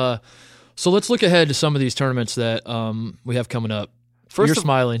day. So let's look ahead to some of these tournaments that we have coming up. You're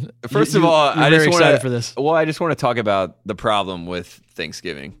smiling. First of all, I'm very excited for this. Well, I just want to talk about the problem with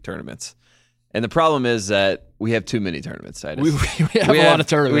Thanksgiving tournaments. And the problem is that we have too many tournaments, Titus. We have a lot of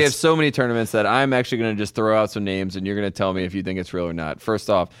tournaments. We have so many tournaments that I'm actually going to just throw out some names, and you're going to tell me if you think it's real or not. First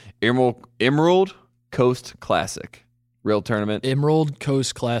off, Emerald Coast Classic. Real tournament. Emerald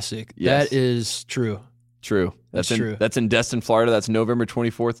Coast Classic. Yes. That is true. True. That's true. That's in Destin, Florida. That's November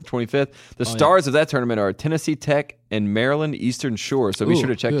 24th and 25th. The stars of that tournament are Tennessee Tech and Maryland Eastern Shore, so be sure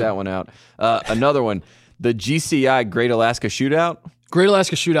to check that one out. Another one, the GCI Great Alaska Shootout. Great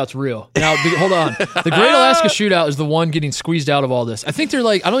Alaska Shootout's real. Now, hold on. The Great Alaska Shootout is the one getting squeezed out of all this. I think they're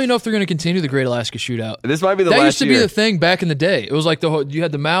like, I don't even know if they're going to continue the Great Alaska Shootout. This might be the last year. That used to be the thing back in the day. It was like you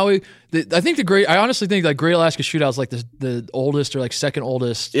had the Maui. I honestly think that Great Alaska Shootout is like the oldest or like second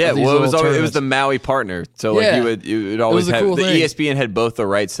oldest. Yeah, well, it was the Maui partner. So like you would always have cool the thing. ESPN had both the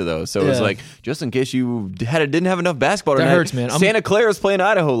rights to those. So it was like, just in case you didn't have enough basketball that tonight, hurts, man. Santa Clara's playing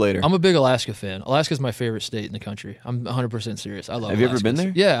Idaho later. I'm a big Alaska fan. Alaska's my favorite state in the country. I'm 100% serious. I love. Have you ever been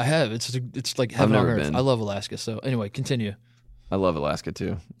there? Yeah, I have. It's like heaven on earth. I love Alaska. So anyway, continue. I love Alaska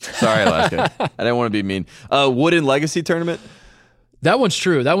too. Sorry, Alaska. I didn't want to be mean. Wooden Legacy Tournament. That one's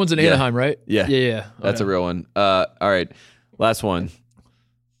true. That one's in Anaheim, right? Yeah. That's a real one. All right. Last one.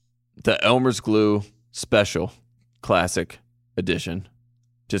 The Elmer's Glue Special Classic Edition.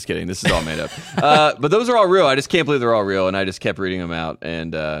 Just kidding. This is all made up. But those are all real. I just can't believe they're all real, and I just kept reading them out.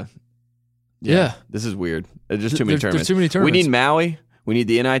 And yeah, this is weird. There's just too many tournaments. There's too many tournaments. We need Maui. We need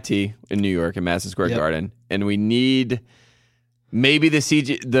the NIT in New York in Madison Square Garden, and we need maybe the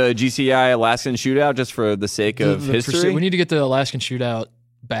GCI Alaskan Shootout just for the sake of history. We need to get the Alaskan Shootout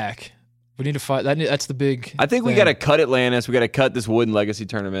back. We need to fight. That's the big. I think we got to cut Atlantis. We got to cut this Wooden Legacy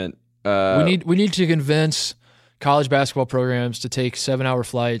tournament. We need to convince college basketball programs to take 7-hour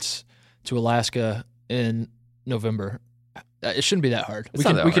flights to Alaska in November. It shouldn't be that hard. We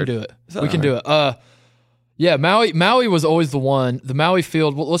can do it. We can do it. Yeah, Maui was always the one. The Maui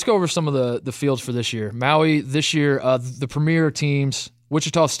field. Well, let's go over some of the fields for this year. Maui this year, the premier teams: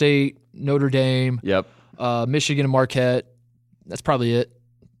 Wichita State, Notre Dame, Michigan, and Marquette. That's probably it.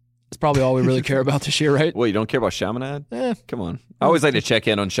 That's probably all we really care about this year, right? Well, you don't care about Chaminade? Come on. I always like to check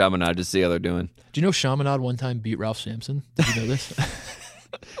in on Chaminade to see how they're doing. Do you know Chaminade one time beat Ralph Sampson? Did you know this?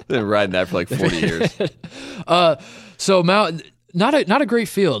 They've been riding that for like 40 years. So not a great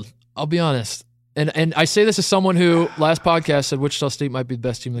field. I'll be honest. And I say this as someone who last podcast said Wichita State might be the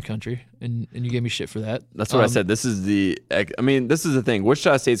best team in the country, and you gave me shit for that. That's what I said. This is the thing.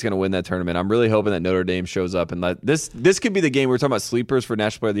 Wichita State's going to win that tournament. I'm really hoping that Notre Dame shows up, and this could be the game. We're talking about sleepers for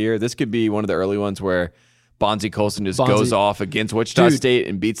National Player of the Year. This could be one of the early ones where Bonzie Colson goes off against Wichita State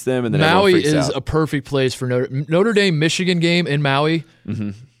and beats them, and then Maui is a perfect place for Notre Dame Michigan game in Maui.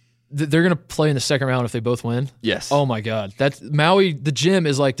 Mm-hmm. They're going to play in the second round if they both win. Yes. Oh, my God. That's Maui, the gym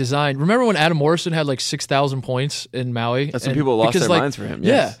is like designed. Remember when Adam Morrison had like 6,000 points in Maui? That's when people lost their minds for him.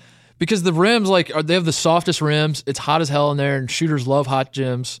 Yes. Yeah. Because the rims, they have the softest rims. It's hot as hell in there, and shooters love hot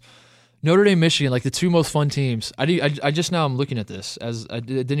gyms. Notre Dame, Michigan, like the two most fun teams. I just now I'm looking at this as it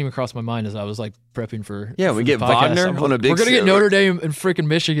didn't even cross my mind as I was like prepping for. Yeah, we get Wagner on a big. We're gonna get Notre Dame and freaking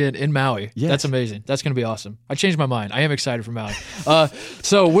Michigan in Maui. Yes. That's amazing. That's gonna be awesome. I changed my mind. I am excited for Maui.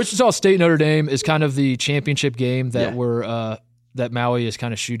 So Wichita State Notre Dame is kind of the championship game that that Maui is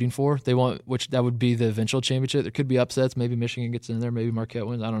kind of shooting for. They want that would be the eventual championship. There could be upsets. Maybe Michigan gets in there. Maybe Marquette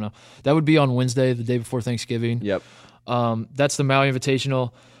wins. I don't know. That would be on Wednesday, the day before Thanksgiving. Yep. That's the Maui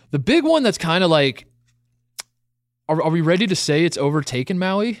Invitational. The big one that's kind of like, are we ready to say it's overtaken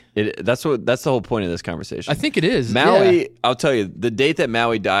Maui? That's the whole point of this conversation. I think it is. Maui, I'll tell you, the date that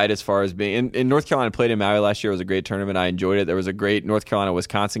Maui died as far as being in North Carolina played in Maui last year was a great tournament. I enjoyed it. There was a great North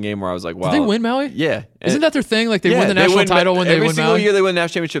Carolina-Wisconsin game where I was like, wow. Did they win Maui? Yeah. Isn't that their thing? Like they win the national title when they win Maui? Every single year they win the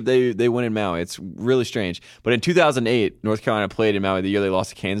national championship, they win in Maui. It's really strange. But in 2008, North Carolina played in Maui the year they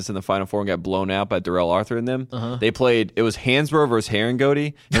lost to Kansas in the Final Four and got blown out by Darrell Arthur and them. Uh-huh. They played, it was Hansbrough versus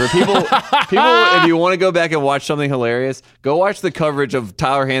Herringody. And for people, if you want to go back and watch something hilarious, go watch the coverage of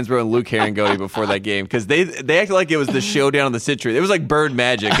Tyler Hansbrough and Luke Herringody before that game because they acted like it was the showdown on the Citrus. It was like bird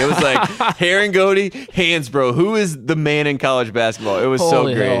magic. It was like Herringody, Hansbrough. Who is the man in college basketball? It was so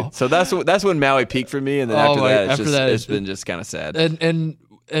great. Hell. So that's when Maui peaked for me, and then after that, it's been just kind of sad.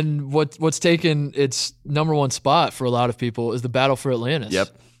 And what's taken its number one spot for a lot of people is the battle for Atlantis. Yep.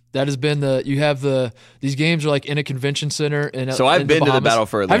 That has been these games are like in a convention center. So I've been to the Battle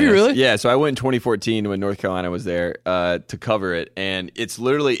for Atlantis. Have you really? Yeah. So I went in 2014 when North Carolina was there to cover it, and it's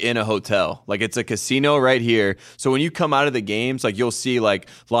literally in a hotel. Like it's a casino right here. So when you come out of the games, like you'll see like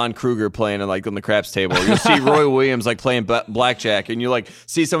Lon Kruger playing like on the craps table. You'll see Roy Williams like playing blackjack, and you like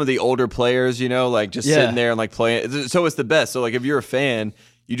see some of the older players, like just sitting there and like playing. So it's the best. So like if you're a fan,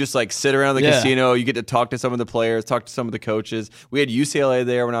 you just like sit around the casino. You get to talk to some of the players, talk to some of the coaches. We had UCLA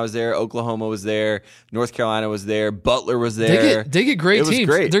there when I was there. Oklahoma was there. North Carolina was there. Butler was there. They get great teams.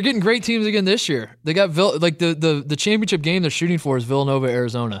 Great. They're getting great teams again this year. They got the championship game they're shooting for is Villanova,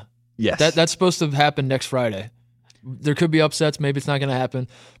 Arizona. Yes, that's supposed to happen next Friday. There could be upsets. Maybe it's not going to happen,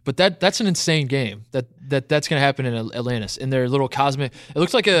 but that's an insane game. That's going to happen in Atlantis in their little cosmic. It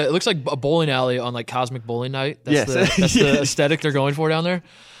looks like a bowling alley on like Cosmic Bowling Night. That's the aesthetic they're going for down there.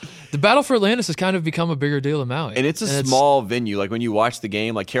 The Battle for Atlantis has kind of become a bigger deal than Maui, and it's a small venue. Like when you watch the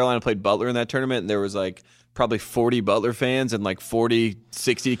game, like Carolina played Butler in that tournament, and there was like probably 40 Butler fans and like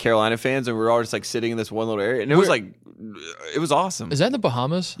 60 Carolina fans, and we were all just like sitting in this one little area, and it was awesome. Is that in the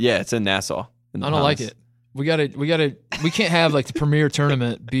Bahamas? Yeah, it's in Nassau. I don't like it. We can't have like the premier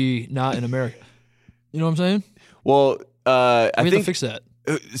tournament be not in America. You know what I'm saying? Well, I think have to fix that.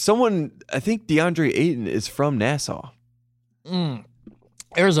 I think DeAndre Ayton is from Nassau.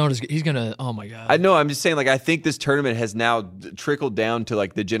 He's gonna. Oh my God! I know. I'm just saying. Like, I think this tournament has now trickled down to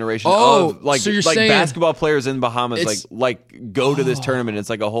like the generation of like so you're saying basketball players in Bahamas like go to this tournament. It's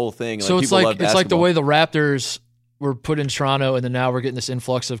like a whole thing. So like, it's like the way the Raptors were put in Toronto, and then now we're getting this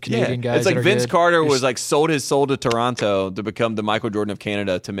influx of Canadian guys. It's like Vince good. Carter was like sold his soul to Toronto to become the Michael Jordan of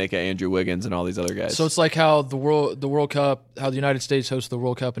Canada to make Andrew Wiggins and all these other guys. So it's like how the World Cup, how the United States hosted the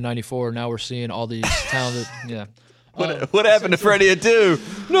World Cup in '94. Now we're seeing all these talented, yeah. What happened to Freddie Adu?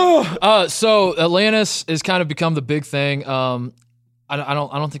 No. So Atlantis has kind of become the big thing. I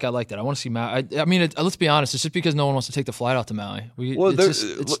don't think I like that. I want to see Maui. I mean, let's be honest. It's just because no one wants to take the flight out to Maui. Can we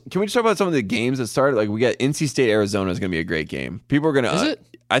just talk about some of the games that started? Like we got NC State Arizona is going to be a great game. People are going to. Is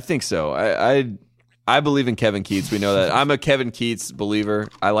it? I think so. I believe in Kevin Keats. We know that. I'm a Kevin Keats believer.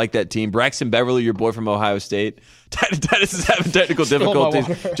 I like that team. Braxton Beverly, your boy from Ohio State. Titus is having technical difficulties,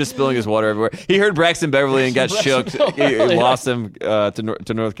 just spilling his water everywhere. He heard Braxton Beverly and got shook. He lost him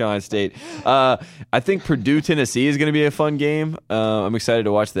to North Carolina State. I think Purdue Tennessee is going to be a fun game. I'm excited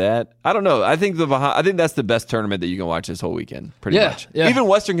to watch that. I don't know. I think that's the best tournament that you can watch this whole weekend. Pretty much. Yeah. Even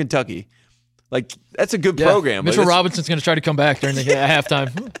Western Kentucky, like that's a good program. Mitchell Robinson's going to try to come back during the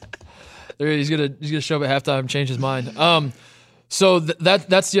halftime. He's gonna show up at halftime and change his mind. So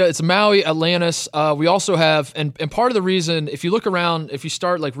it's Maui, Atlantis. We also have, and part of the reason, if you look around, if you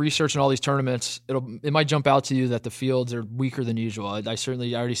start like researching all these tournaments, it might jump out to you that the fields are weaker than usual. I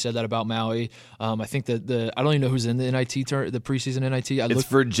already said that about Maui. I think that I don't even know who's in the NIT the preseason NIT. It's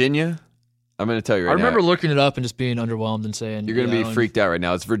Virginia. I'm going to tell you right now. I remember looking it up and just being underwhelmed and saying you're going to be freaked out right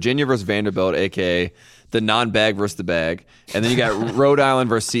now. It's Virginia versus Vanderbilt, aka the non-bag versus the bag, and then you got Rhode Island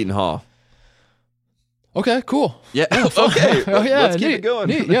versus Seton Hall. Okay, cool. Yeah. Okay. Oh, yeah, let's keep it going.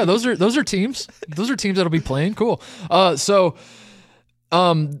 Neat. Yeah, those are teams. Those are teams that'll be playing. Cool. So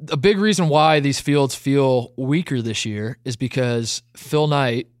a big reason why these fields feel weaker this year is because Phil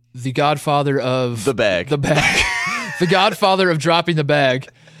Knight, the godfather of the bag, the godfather of dropping the bag.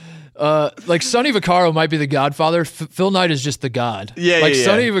 Like Sonny Vaccaro might be the godfather. Phil Knight is just the god.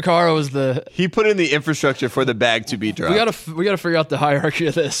 Sonny Vaccaro is he put in the infrastructure for the bag to be dropped. We gotta figure out the hierarchy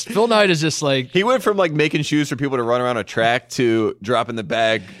of this. Phil Knight is just like he went from like making shoes for people to run around a track to dropping the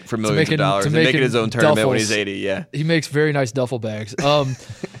bag for millions of dollars and making his own tournament when he's 80. Yeah, he makes very nice duffel bags.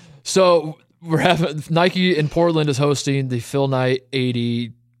 So we're having Nike in Portland is hosting the Phil Knight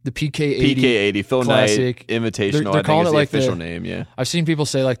 80. The PK80 Phil Classic. Knight Invitational. They're calling I think it like the official name. Yeah, I've seen people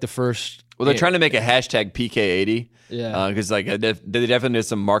say like the first. Well, they're trying to make a hashtag PK80. Yeah, because like they definitely did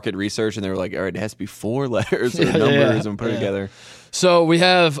some market research and they were like, all right, it has to be 4 letters or numbers and put it together. So we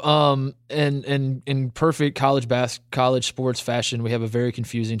have in perfect college sports fashion, we have a very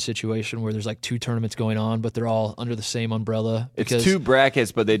confusing situation where there's like 2 tournaments going on, but they're all under the same umbrella. It's 2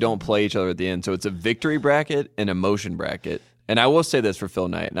 brackets, but they don't play each other at the end. So it's a victory bracket and a motion bracket. And I will say this for Phil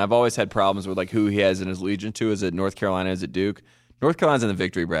Knight, and I've always had problems with like who he has in his Legion to. Is it North Carolina? Is it Duke? North Carolina's in the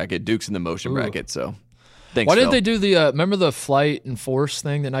victory bracket. Duke's in the motion bracket. So, thanks. Why didn't they do the remember the flight and force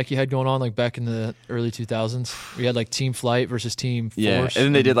thing that Nike had going on like back in the early 2000s? We had like team flight versus team force. Yeah, and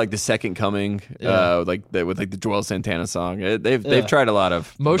then they did like the second coming, with like the Joel Santana song. They've tried a lot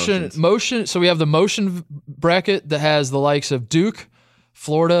of motion. So we have the motion bracket that has the likes of Duke,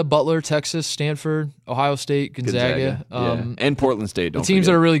 Florida, Butler, Texas, Stanford, Ohio State, Gonzaga. And Portland State. The teams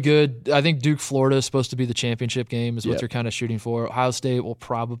that are really good. I think Duke, Florida is supposed to be the championship game is what they're kind of shooting for. Ohio State will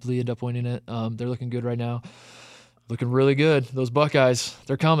probably end up winning it. They're looking good right now. Looking really good. Those Buckeyes,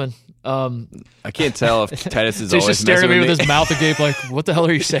 they're coming. I can't tell if Titus is always just staring at me with his mouth agape like, what the hell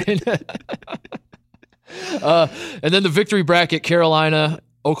are you saying? And then the victory bracket, Carolina,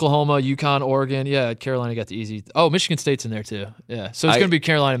 Oklahoma, UConn, Oregon. Yeah, Carolina got the easy. Oh, Michigan State's in there too. Yeah, so it's going to be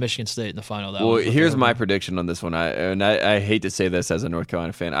Carolina, Michigan State in the final. Well, here's my prediction on this one. I hate to say this as a North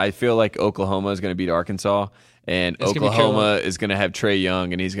Carolina fan. I feel like Oklahoma is going to beat Arkansas, and Oklahoma is going to have Trae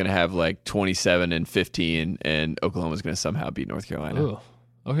Young, and he's going to have like 27 and 15, and Oklahoma is going to somehow beat North Carolina. Ooh,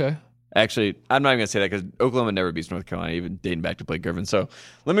 okay. Actually, I'm not even going to say that because Oklahoma never beats North Carolina, even dating back to Blake Griffin. So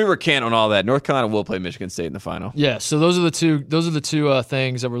let me recant on all that. North Carolina will play Michigan State in the final. Yeah, so those are the two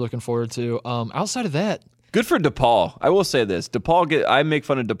things that we're looking forward to. Outside of that, good for DePaul. I will say this: I make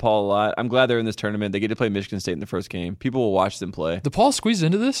fun of DePaul a lot. I'm glad they're in this tournament. They get to play Michigan State in the first game. People will watch them play. DePaul squeezed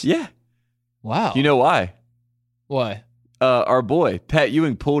into this? Yeah. Wow. You know why? Why? Our boy Pat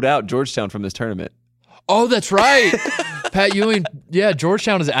Ewing pulled out Georgetown from this tournament. Oh, that's right. Pat Ewing,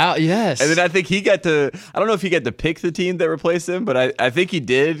 Georgetown is out, yes. And then I think I don't know if he got to pick the team that replaced him, but I think he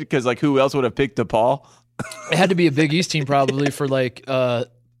did because, like, who else would have picked DePaul? It had to be a Big East team probably for, like, because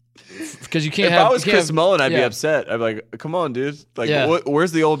you can't if have... If I was Chris Mullen, I'd be upset. I'd be like, come on, dude. Like,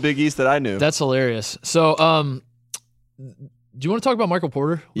 where's the old Big East that I knew? That's hilarious. So, do you want to talk about Michael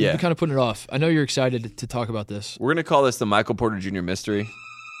Porter? We've been kind of putting it off. I know you're excited to talk about this. We're going to call this the Michael Porter Jr. mystery.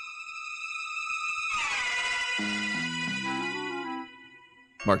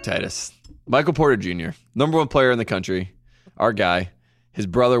 Mark Titus. Michael Porter Jr., number 1 player in the country, our guy. His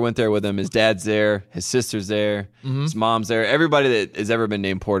brother went there with him. His dad's there. His sister's there. His mom's there. Everybody that has ever been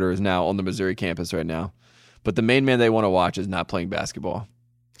named Porter is now on the Missouri campus right now. But the main man they want to watch is not playing basketball.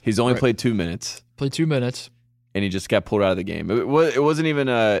 He's only played 2 minutes. Played 2 minutes. And he just got pulled out of the game. It wasn't even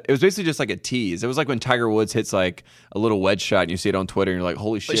it was basically just like a tease. It was like when Tiger Woods hits like a little wedge shot and you see it on Twitter and you're like,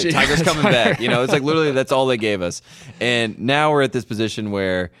 holy shit, Tiger's coming back. It's like literally that's all they gave us. And now we're at this position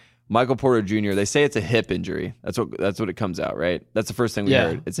where Michael Porter Jr., they say it's a hip injury. That's what it comes out, right? That's the first thing we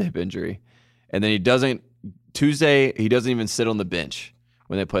heard. It's a hip injury. And then Tuesday, he doesn't even sit on the bench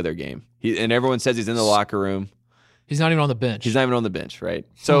when they play their game. And everyone says he's in the locker room. He's not even on the bench. He's not even on the bench, right?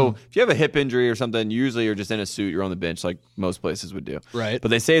 So if you have a hip injury or something, usually you're just in a suit, you're on the bench like most places would do. Right. But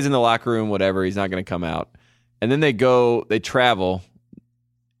they say he's in the locker room, whatever, he's not going to come out. And then they travel.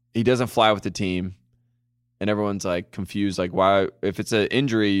 He doesn't fly with the team. And everyone's like confused, like why, if it's an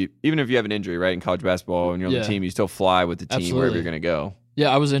injury, even if you have an injury, right, in college basketball and you're on the team, you still fly with the team wherever you're going to go.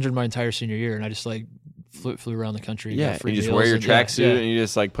 Yeah, I was injured my entire senior year, and I just like flew around the country. Yeah, you just wear your tracksuit and you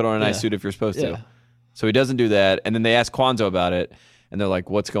just like put on a nice suit if you're supposed to. So he doesn't do that. And then they ask Kwanzaa about it, and they're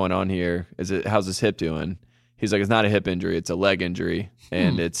like, what's going on here? How's his hip doing? He's like, it's not a hip injury, it's a leg injury,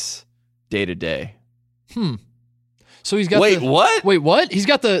 and it's day to day. So he's got what? Wait, what? He's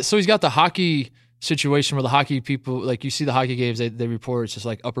got the hockey situation where the hockey people, like you see the hockey games, they report it's just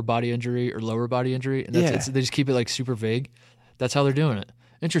like upper body injury or lower body injury, and they just keep it like super vague. That's how they're doing it.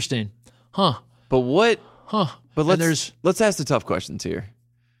 Interesting, huh? But what? Huh? But let's ask the tough questions here.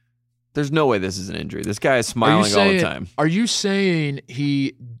 There's no way this is an injury. This guy is smiling all the time. Are you saying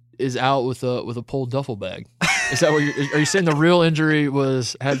he is out with a pulled duffel bag? Is that what are you saying? The real injury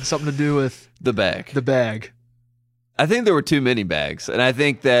had something to do with the bag? The bag. I think there were too many bags, and I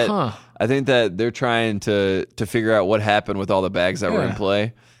think that they're trying to figure out what happened with all the bags that were in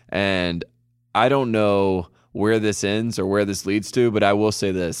play. And I don't know where this ends or where this leads to, but I will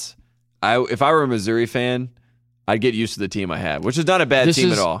say this: if I were a Missouri fan, I'd get used to the team I had, which is not a bad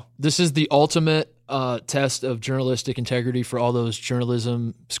team at all. This is the ultimate test of journalistic integrity for all those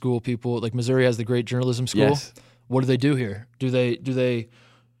journalism school people. Like Missouri has the great journalism school. Yes. What do they do here? Do they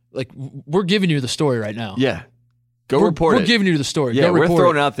like we're giving you the story right now? Yeah. Report it. We're giving you the story. Yeah, we're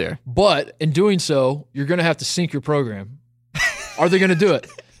throwing it out there. But in doing so, you're going to have to sync your program. Are they going to do it?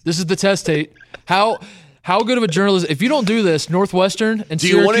 This is the test, Tate. How good of a journalist? If you don't do this, Northwestern and do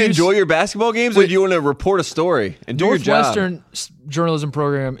you want to enjoy your basketball games, or do you want to report a story and do your job? Northwestern journalism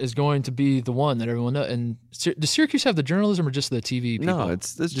program is going to be the one that everyone knows. And does Syracuse have the journalism or just the TV people? No,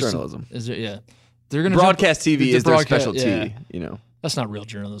 it's journalism. Yeah, they're going to broadcast TV is their specialty. Yeah. That's not real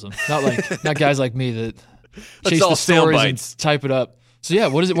journalism. Not guys like me that chase the stories and type it up. So yeah,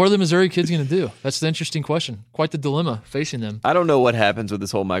 what are the Missouri kids going to do? That's the interesting question. Quite the dilemma facing them. I don't know what happens with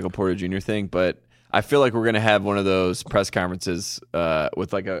this whole Michael Porter Jr. thing, but I feel like we're going to have one of those press conferences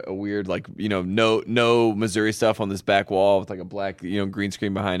with like a weird, like, no Missouri stuff on this back wall with like a black, green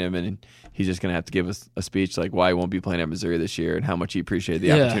screen behind him. And he's just going to have to give us a speech like why he won't be playing at Missouri this year and how much he appreciated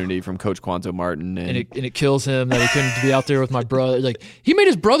the opportunity from Coach Kwanzaa Martin. And it kills him that he couldn't be out there with my brother. Like, he made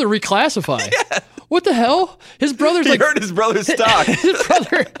his brother reclassify. Yeah. What the hell? His brother's he hurt his brother's stock.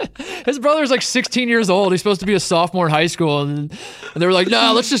 His brother's like 16 years old. He's supposed to be a sophomore in high school, and they were like,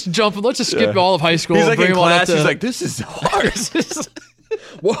 "Nah, let's just skip all of high school." He's like in class. He's like, "This is hard."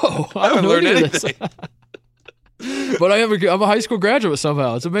 Whoa, I haven't learned anything. But I'm a high school graduate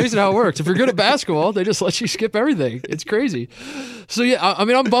somehow. It's amazing how it works. If you're good at basketball, they just let you skip everything. It's crazy. So yeah,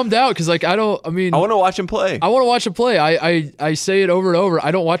 I'm bummed out because I want to watch him play. I want to watch him play. I say it over and over. I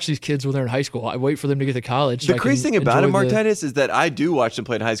don't watch these kids when they're in high school. I wait for them to get to college. The crazy thing about him, Mark Titus, is that I do watch him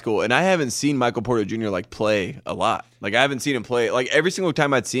play in high school, and I haven't seen Michael Porter Jr. like play a lot. Like I haven't seen him play. Like every single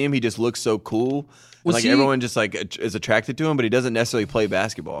time I'd see him, he just looks so cool. Everyone just like is attracted to him, but he doesn't necessarily play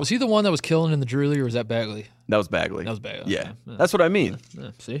basketball. Was he the one that was killing in the Drewley, or was that Bagley? That was Bagley. Yeah. That's what I mean.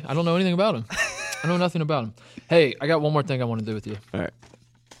 See, I don't know anything about him. I know nothing about him. Hey, I got one more thing I want to do with you. All right.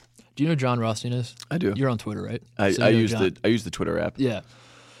 Do you know who John Rothstein is? I do. You're on Twitter, right? I use the Twitter app. Yeah.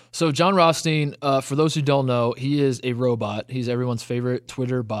 So John Rothstein, for those who don't know, he is a robot. He's everyone's favorite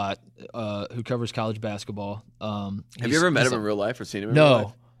Twitter bot who covers college basketball. Have you ever met him in real life or seen him in real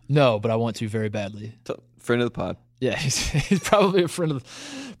life? No, but I want to very badly. Friend of the pod. Yeah, he's probably a friend of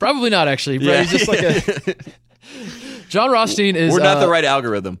the... Probably not, actually. But he's just like a... John Rothstein is... We're not the right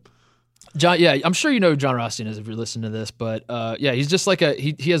algorithm. John, yeah, I'm sure you know who John Rothstein is if you're listening to this, but he's just like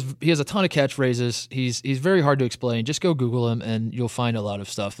he has a ton of catchphrases. He's very hard to explain. Just go Google him and you'll find a lot of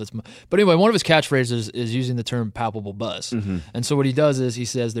stuff. But anyway, one of his catchphrases is using the term palpable buzz. Mm-hmm. And so what he does is he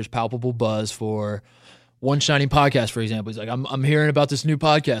says there's palpable buzz for One Shining Podcast, for example. He's like, I'm hearing about this new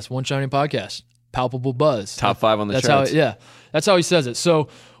podcast, One Shining Podcast. Palpable buzz. Top 5 on the charts. That's how he says it. So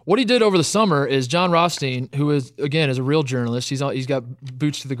what he did over the summer is John Rothstein, who is a real journalist. He's got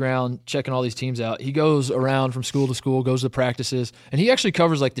boots to the ground, checking all these teams out. He goes around from school to school, goes to practices, and he actually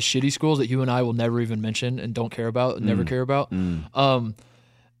covers like the shitty schools that you and I will never even mention and don't care about, and never care about.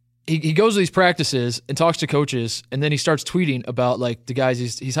 He goes to these practices and talks to coaches, and then he starts tweeting about like the guys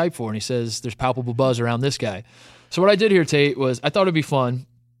he's hyped for, and he says there's palpable buzz around this guy. So what I did here, Tate, was I thought it'd be fun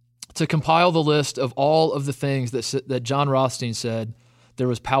to compile the list of all of the things that John Rothstein said there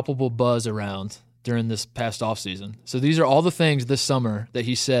was palpable buzz around during this past offseason. So these are all the things this summer that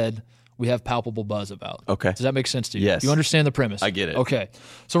he said we have palpable buzz about. Okay. Does that make sense to you? Yes. You understand the premise? I get it. Okay.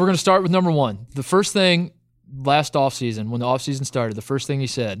 So we're going to start with number 1. The first thing last offseason, when the offseason started, the first thing he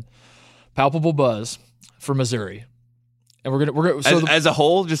said, palpable buzz for Missouri. And we're gonna so as a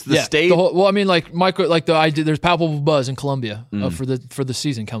whole, just the state. Well, I mean, like Michael, like the idea. There's palpable buzz in Columbia for the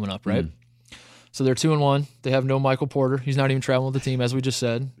season coming up, right? So they're 2-1. They have no Michael Porter. He's not even traveling with the team, as we just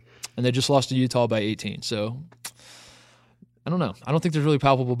said, and they just lost to Utah by 18. So I don't know. I don't think there's really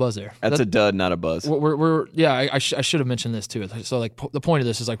palpable buzz there. That's a dud, not a buzz. I should have mentioned this too. So like the point of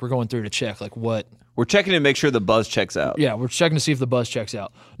this is like we're going through to check like what we're checking to make sure the buzz checks out. Yeah, we're checking to see if the buzz checks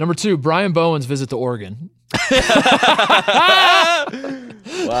out. Number 2, Brian Bowen's visit to Oregon.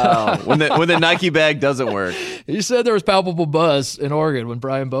 Wow. When the Nike bag doesn't work. He said there was palpable buzz in Oregon when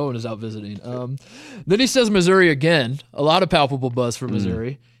Brian Bowen is out visiting. Then he says Missouri again. A lot of palpable buzz for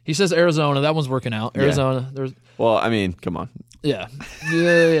Missouri. He says Arizona. That one's working out. Arizona. There's. Well, I mean, come on. Yeah.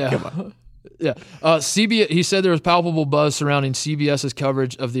 Come on. Yeah. CBS. He said there was palpable buzz surrounding CBS's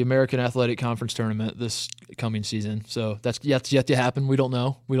coverage of the American Athletic Conference tournament this coming season. So that's yet to happen. We don't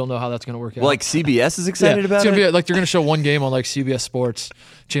know. We don't know how that's going to work out. Well, like CBS is excited about it's gonna it? be like they're going to show one game on like CBS Sports,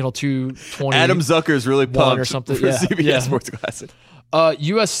 channel 220. Adam Zucker's really pumped or something. for CBS Sports Classic.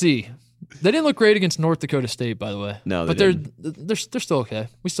 USC. They didn't look great against North Dakota State, by the way. No, but they're still okay.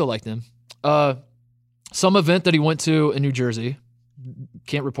 We still like them. Some event that he went to in New Jersey.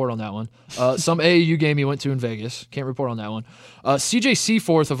 Can't report on that one. Some AAU game he went to in Vegas. Can't report on that one. CJ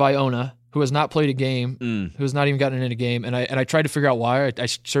Seaforth of Iona, who has not played a game, who has not even gotten in a game, and I tried to figure out why. I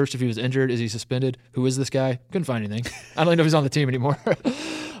searched if he was injured. Is he suspended? Who is this guy? Couldn't find anything. I don't even know if he's on the team anymore.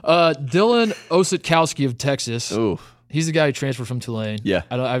 Dylan Ositkowski of Texas. Ooh. He's the guy who transferred from Tulane. Yeah.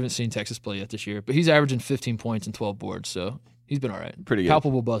 I haven't seen Texas play yet this year, but he's averaging 15 points and 12 boards, so he's been all right. Pretty good.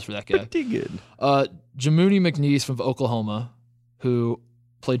 Palpable buzz for that guy. Pretty good. Jamuni McNeese from Oklahoma, who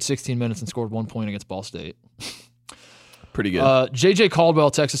played 16 minutes and scored 1 point against Ball State. Pretty good. J.J.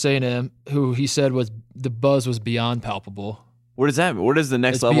 Caldwell, Texas A&M, who he said was the buzz was beyond palpable. What does that mean? What is the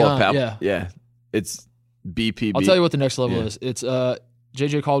next level beyond, of palpable? Yeah. It's BPB. I'll tell you what the next level is. It's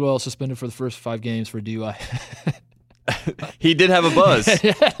J.J. Caldwell suspended for the first 5 games for DUI. He did have a buzz.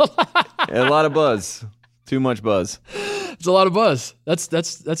 A lot of buzz. Too much buzz. It's a lot of buzz.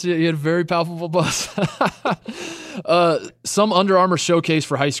 That's he had a very palpable buzz. Some Under Armour showcase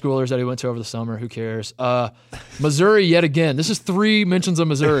for high schoolers that he went to over the summer. Who cares? Missouri yet again. This is 3 mentions of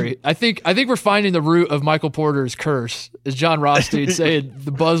Missouri. I think we're finding the root of Michael Porter's curse. Is John Rothstein saying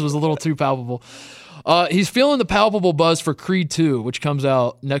the buzz was a little too palpable? He's feeling the palpable buzz for Creed 2, which comes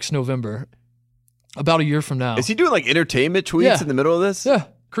out next November, about a year from now. Is he doing like entertainment tweets in the middle of this? Yeah,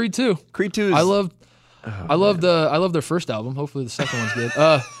 Creed 2. Creed 2 is... I love their first album. Hopefully the second one's good.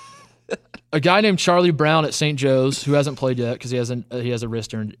 A guy named Charlie Brown at St. Joe's who hasn't played yet because he has a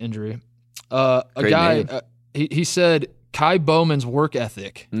wrist injury. He said Kai Bowman's work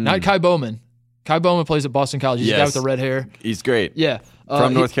ethic. Not Kai Bowman. Kai Bowman plays at Boston College. He's the guy with the red hair. He's great. Yeah.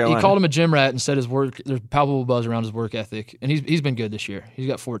 From North Carolina. He called him a gym rat and said there's palpable buzz around his work ethic. And he's been good this year. He's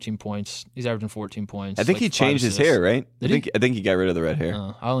got 14 points. He's averaging 14 points. I think he changed his hair, right? I think he got rid of the red hair.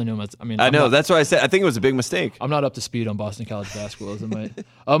 I only know him. I know. That's why I said I think it was a big mistake. I'm not up to speed on Boston College basketball as I might.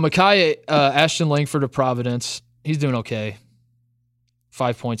 Mekhi Ashton Langford of Providence. He's doing okay.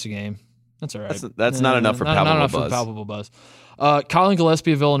 5 points a game. That's all right. That's not enough for palpable buzz. Not enough for palpable buzz. Colin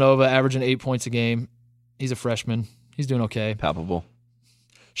Gillespie of Villanova averaging 8 points a game. He's a freshman. He's doing okay. Palpable.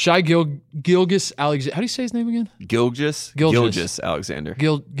 Shai Gilgeous Alexander. How do you say his name again? Gilgeous Alexander.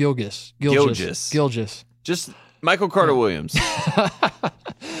 Gilgeous. Just Michael Carter Williams.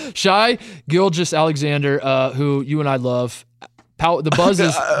 Shai Gilgeous Alexander, who you and I love. The buzz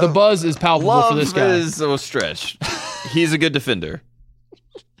is palpable for this guy. Love is a stretch. He's a good defender.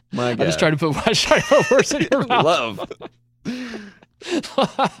 My God. I just tried to put words in your mouth. Love.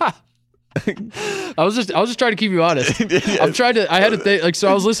 I was just trying to keep you honest. I had to think, like, so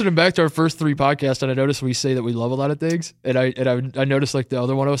I was listening back to our first 3 podcasts and I noticed we say that we love a lot of things. And I noticed like the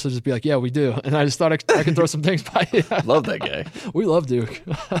other one of us would just be like, yeah, we do. And I just thought I could throw some things by you. Love that guy. We love Duke.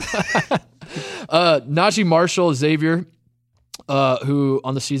 Najee Marshall, Xavier, who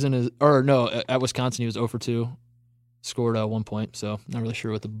on the season at Wisconsin, he was 0 for 2. Scored 1 point, so not really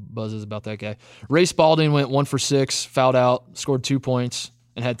sure what the buzz is about that guy. Ray Spalding went 1 for 6, fouled out, scored 2 points,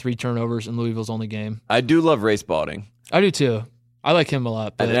 and had 3 turnovers in Louisville's only game. I do love Ray Spalding. I do too. I like him a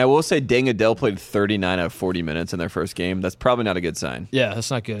lot. And I will say Deng Adele played 39 out of 40 minutes in their first game. That's probably not a good sign. Yeah,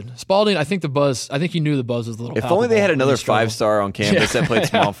 that's not good. Spalding, I think he knew the buzz was a little If only they had another 5-star on campus that played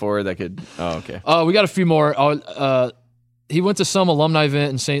small forward that could... Oh, okay. We got a few more. He went to some alumni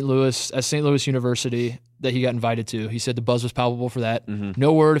event in St. Louis at St. Louis University that he got invited to. He said the buzz was palpable for that. Mm-hmm.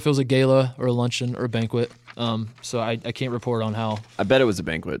 No word if it was a gala or a luncheon or a banquet. So I can't report on how. I bet it was a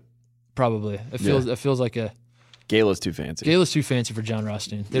banquet. Probably. It feels like a... Gala's too fancy. Gala's too fancy for John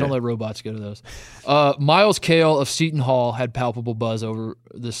Rothstein. They don't let robots go to those. Miles Kale of Seton Hall had palpable buzz over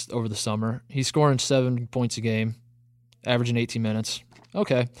the summer. He's scoring 7 points a game, averaging 18 minutes.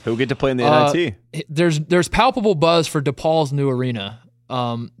 Okay. He'll get to play in the NIT. There's palpable buzz for DePaul's new arena.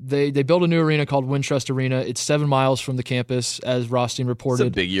 They built a new arena called Wintrust Arena. It's 7 miles from the campus, as Rothstein reported.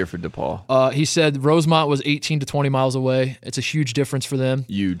 It's a big year for DePaul. He said Rosemont was 18 to 20 miles away. It's a huge difference for them.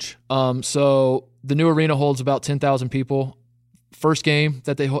 Huge. So the new arena holds about 10,000 people. First game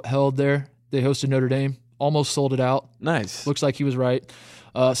that they held there, they hosted Notre Dame. Almost sold it out. Nice. Looks like he was right.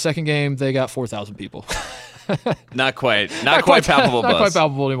 Second game, they got 4,000 people. Not quite. Not quite palpable buzz. Not quite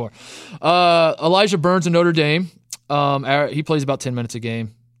palpable anymore. Elijah Burns of Notre Dame. He plays about 10 minutes a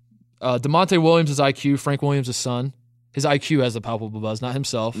game. DeMonte Williams is IQ. Frank Williams' son. His IQ has the palpable buzz, not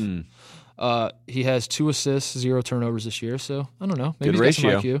himself. He has 2 assists, 0 turnovers this year. So I don't know. Maybe he's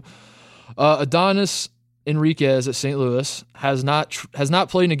got some IQ. Adonis Enriquez at St. Louis has not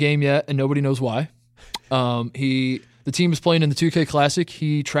played in a game yet, and nobody knows why. The team is playing in the 2K Classic.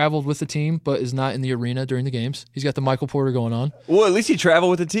 He traveled with the team, but is not in the arena during the games. He's got the Michael Porter going on. Well, at least he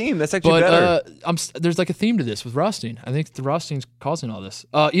traveled with the team. That's actually better. There's like a theme to this with Rothstein. I think the Rothstein's causing all this.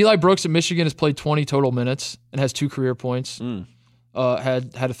 Eli Brooks at Michigan has played 20 total minutes and has 2 career points.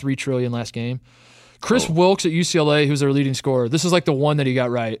 Had a 3 trillion last game. Chris Wilkes at UCLA, who's their leading scorer. This is like the one that he got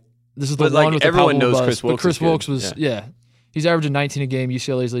right. This is the one with everyone the knows buzz. Chris Wilkes. But Chris Wilkes was he's averaging 19 a game.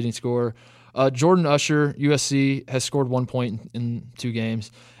 UCLA's leading scorer. Jordan Usher, USC, has scored 1 point in 2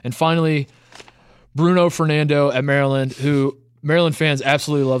 games. And finally, Bruno Fernando at Maryland, who Maryland fans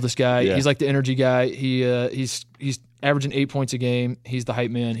absolutely love this guy. Yeah. He's like the energy guy. He's averaging 8 points a game. He's the hype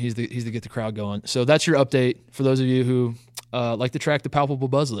man. He's the get the crowd going. So that's your update for those of you who like to track the palpable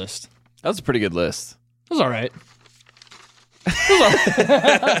buzz list. That was a pretty good list. It was all right.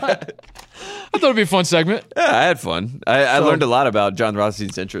 I thought it'd be a fun segment. Yeah, I had fun. I learned a lot about John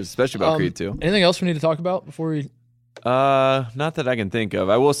Rothstein's interests, especially about Creed 2. Anything else we need to talk about before we... Not that I can think of.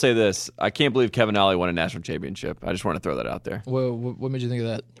 I will say this. I can't believe Kevin Ollie won a national championship. I just want to throw that out there. What made you think of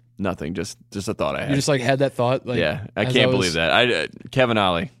that? Nothing. Just a thought I had. You just had that thought? Yeah. I can't believe that. Kevin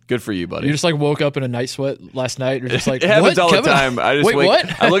Ollie, good for you, buddy. You just woke up in a night sweat last night? Or just it happens all the time.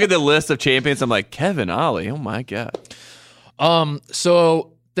 What? I look at the list of champions. I'm like, Kevin Ollie. Oh, my God.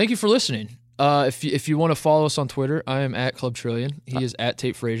 So thank you for listening. If you want to follow us on Twitter, I am at Club Trillion. He is at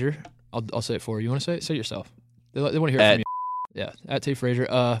Tate Frazier. I'll say it for you. You want to say it? Say it yourself. They want to hear it from you. Yeah, at Tate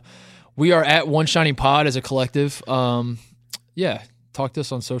Frazier. We are at One Shining Pod as a collective. Talk to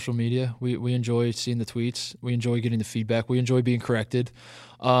us on social media. We enjoy seeing the tweets. We enjoy getting the feedback. We enjoy being corrected.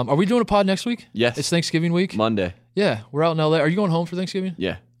 Are we doing a pod next week? Yes. It's Thanksgiving week. Monday. Yeah, we're out in LA. Are you going home for Thanksgiving?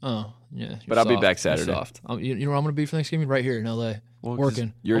 Yeah. Oh, yeah. But I'll be back Saturday. You're soft. You know where I'm going to be for Thanksgiving? Right here in LA. Well,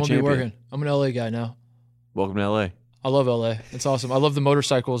 working. You're I'm a champion. working. I'm an LA guy now. Welcome to LA. I love LA. It's awesome. I love the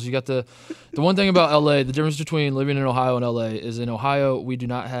motorcycles. You got the one thing about LA, the difference between living in Ohio and LA is in Ohio, we do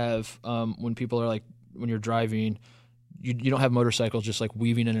not have, when people are when you're driving, you don't have motorcycles just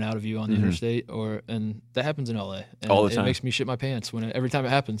weaving in and out of you on the interstate, and that happens in LA. And all the time. It makes me shit my pants every time it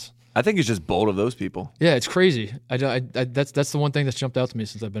happens. I think it's just bold of those people. Yeah, it's crazy. That's the one thing that's jumped out to me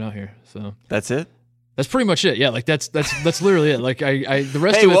since I've been out here. So that's it. That's pretty much it. Yeah, that's literally it. The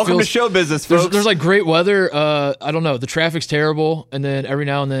rest of it. Welcome to show business, folks. There's great weather. I don't know. The traffic's terrible, and then every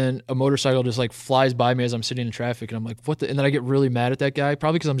now and then a motorcycle just flies by me as I'm sitting in traffic, and I'm like, what the? And then I get really mad at that guy,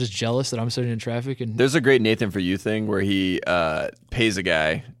 probably because I'm just jealous that I'm sitting in traffic. And there's a great Nathan For You thing where he pays a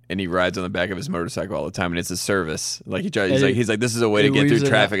guy and he rides on the back of his motorcycle all the time, and it's a service. He's like, this is a way to get through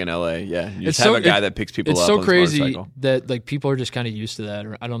traffic in LA. Yeah, you just have a guy that picks people up. It's so on crazy his motorcycle. that people are just kind of used to that,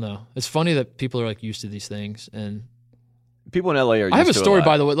 or I don't know. It's funny that people are used to these things, and People in LA are. I have a story,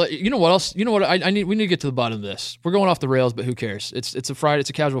 by the way. You know what else? You know what? We need to get to the bottom of this. We're going off the rails, but who cares? It's a Friday. It's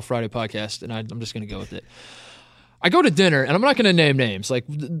a casual Friday podcast, and I'm just going to go with it. I go to dinner, and I'm not going to name names. Like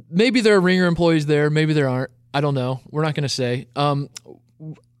maybe there are Ringer employees there, maybe there aren't. I don't know. We're not going to say.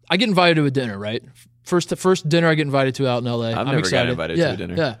 I get invited to a dinner, right? First dinner I get invited to out in LA. I've I'm never excited. got invited to a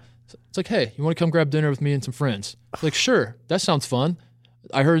dinner. Yeah. It's like, hey, you want to come grab dinner with me and some friends? Like, sure, that sounds fun.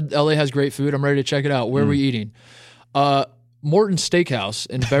 I heard LA has great food. I'm ready to check it out. Where are we eating? Morton Steakhouse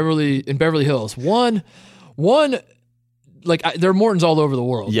in Beverly Hills. One, like there are Mortons all over the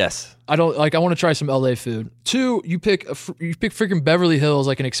world. Yes. I want to try some LA food. Two, you pick freaking Beverly Hills,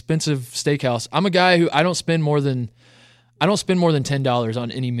 like an expensive steakhouse. I'm a guy who I don't spend more than $10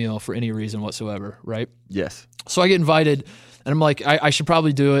 on any meal for any reason whatsoever, right? Yes. So I get invited, and I'm like, I should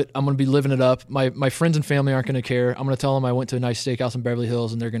probably do it. I'm going to be living it up. My friends and family aren't going to care. I'm going to tell them I went to a nice steakhouse in Beverly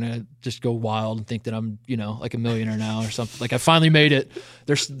Hills, and they're going to just go wild and think that I'm, like a millionaire now or something. Like I finally made it.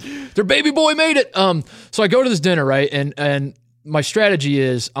 Their baby boy made it. So I go to this dinner, right? And my strategy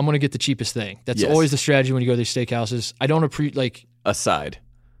is I'm going to get the cheapest thing. That's always the strategy when you go to these steakhouses. I don't a side.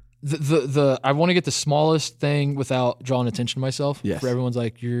 I want to get the smallest thing without drawing attention to myself. Yes. For everyone's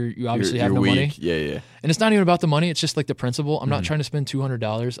like, you obviously have no money. Yeah. And it's not even about the money. It's just like the principle. I'm not trying to spend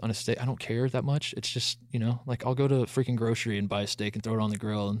 $200 on a steak. I don't care that much. It's just, like I'll go to a freaking grocery and buy a steak and throw it on the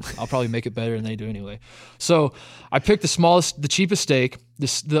grill, and I'll probably make it better than they do anyway. So I picked the cheapest steak.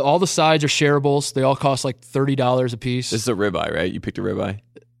 All the sides are shareables. They all cost like $30 a piece. This is a ribeye, right? You picked a ribeye?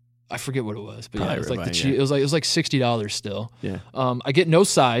 I forget what it was, but probably it was like ribeye, it was like $60 still. Yeah. I get no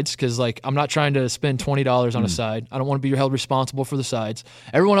sides because like I'm not trying to spend $20 on a side. I don't want to be held responsible for the sides.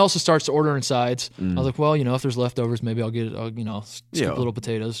 Everyone else starts to order in sides. I was like, well, if there's leftovers, maybe I'll get scoop little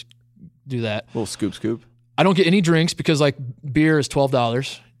potatoes, do that. Little scoop. I don't get any drinks because like beer is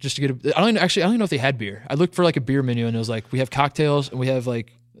 $12 just to get. I don't even know if they had beer. I looked for like a beer menu and it was like we have cocktails and we have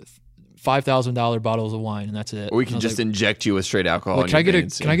like $5,000 bottles of wine, and that's it. Or we can just inject you with straight alcohol. Like, can I get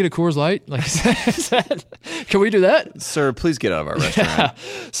a Coors Light? Like, can we do that? Sir, please get out of our restaurant.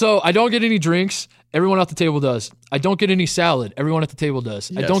 So I don't get any drinks. Everyone at the table does. I don't get any salad. Everyone at the table does.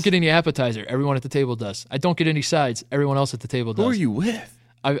 Yes. I don't get any appetizer. Everyone at the table does. I don't get any sides. Everyone else at the table does. Who are you with?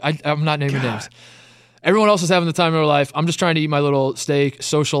 I'm not naming names. Everyone else is having the time of their life. I'm just trying to eat my little steak,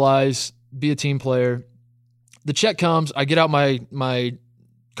 socialize, be a team player. The check comes. I get out my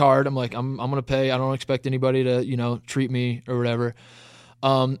card. I'm like, I'm going to pay. I don't expect anybody to, treat me or whatever.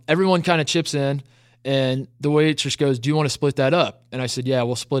 Everyone kind of chips in, and the waitress goes, do you want to split that up? And I said, yeah,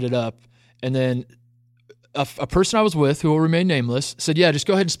 we'll split it up. And then a person I was with, who will remain nameless, said, yeah, just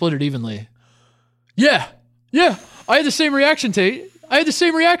go ahead and split it evenly. Yeah. I had the same reaction, Tate.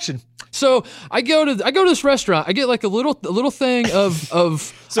 So I go to this restaurant. I get like a little thing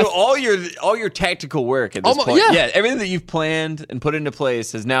of So all your tactical work at this point, everything that you've planned and put into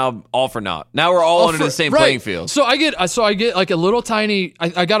place is now all for naught. Now we're all under the same playing field. So I get like a little tiny.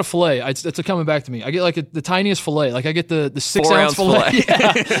 I got a fillet. It's coming back to me. I get like the tiniest fillet. Like I get the 6-ounce fillet.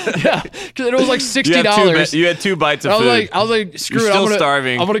 Yeah, because it was like $60. You had 2 bites of food. I was like, screw You're it. Still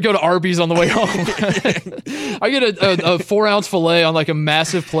starving. I'm gonna go to Arby's on the way home. I get a 4-ounce fillet on like a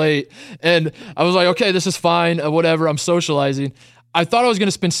massive plate. And I was like, okay, this is fine, whatever. I'm socializing. I thought I was going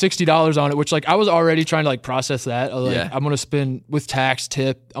to spend $60 on it, which like I was already trying to like process that. I was like, I'm going to spend with tax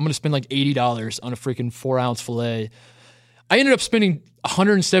tip. I'm going to spend like $80 on a freaking 4-ounce fillet. I ended up spending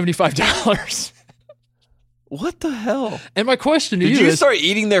 $175. What the hell? And my question to you is... Did you start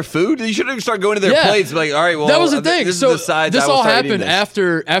eating their food? You should have started going to their plates. Like, all right, well... That was the thing. This so is the sides. This all happened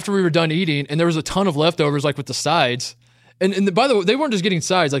after we were done eating, and there was a ton of leftovers like with the sides. And by the way, they weren't just getting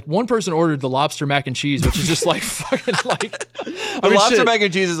sides. Like one person ordered the lobster mac and cheese, which is just like fucking like... lobster mac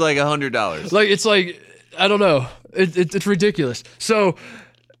and cheese is like $100. Like, it's like, I don't know. It's ridiculous. So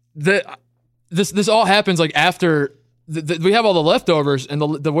this all happens like after... we have all the leftovers, and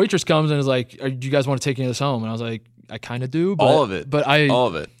the waitress comes and is like, do you guys want to take any of this home? And I was like, I kind of do. But, all of it. All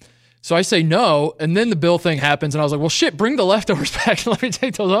of it. So I say no, and then the bill thing happens, and I was like, well, shit, bring the leftovers back and let me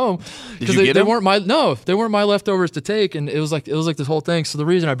take those home. Did you get them? They weren't my leftovers to take, and it was like this whole thing. So the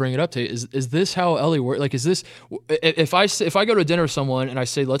reason I bring it up to you is this how Ellie works? Like, is this, if I go to dinner with someone and I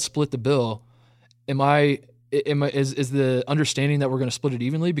say, let's split the bill, is the understanding that we're going to split it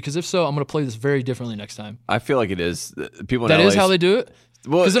evenly? Because if so, I'm going to play this very differently next time. I feel like it is. People in that LA is how they do it?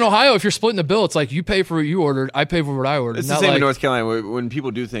 Because in Ohio, if you're splitting the bill, it's like you pay for what you ordered, I pay for what I ordered. It's the same in North Carolina. When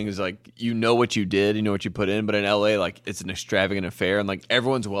people do things like, you know what you did, you know what you put in, but in LA, like it's an extravagant affair, and like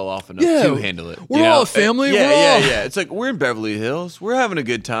everyone's well off enough to handle it. We're all a family. Yeah. It's like we're in Beverly Hills, we're having a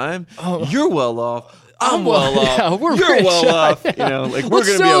good time. You're well off. I'm well off. Yeah, You're rich. well off. You know, like we're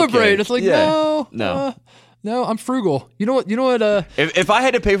Let's gonna celebrate. be okay. It's like no. No, I'm frugal. You know what? If I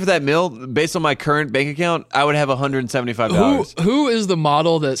had to pay for that meal based on my current bank account, I would have $175. Who is the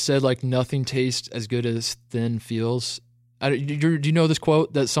model that said like nothing tastes as good as thin feels? Do you know this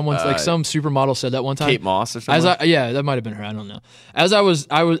quote that someone's like some supermodel said that one time? Kate Moss or something? Yeah, that might have been her. I don't know. As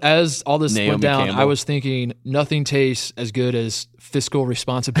all this Naomi went down, Campbell. I was thinking nothing tastes as good as fiscal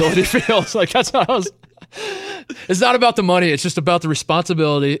responsibility feels. Like that's what I was. It's not about the money. It's just about the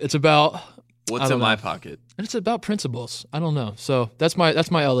responsibility. It's about what's in my pocket. And it's about principles. I don't know. So that's my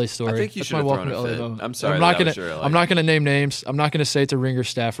LA story. I think you that's should have thrown a fit. I'm sorry. I'm not gonna name names. I'm not gonna say it's a Ringer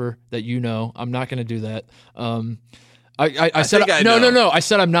staffer that you know. I'm not gonna do that. I said no. I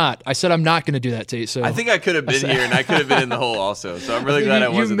said I'm not. I said I'm not going to do that, Tate. So I think I could have been here, and I could have been in the hole also. So I'm really glad I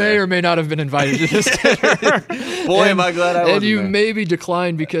wasn't there. You may or may not have been invited to this dinner. Boy, am I glad I wasn't And you there. maybe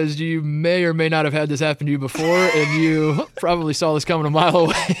declined because you may or may not have had this happen to you before, and you probably saw this coming a mile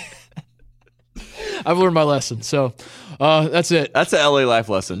away. I've learned my lesson. So that's it. That's an LA life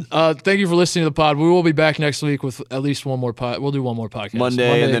lesson. Thank you for listening to the pod. We will be back next week with at least one more pod. We'll do one more podcast.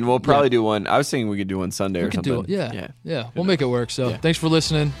 Monday, and then we'll probably do one. I was thinking we could do one Sunday or something. Yeah. We'll make it work. So thanks for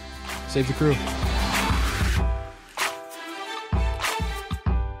listening. Save the crew.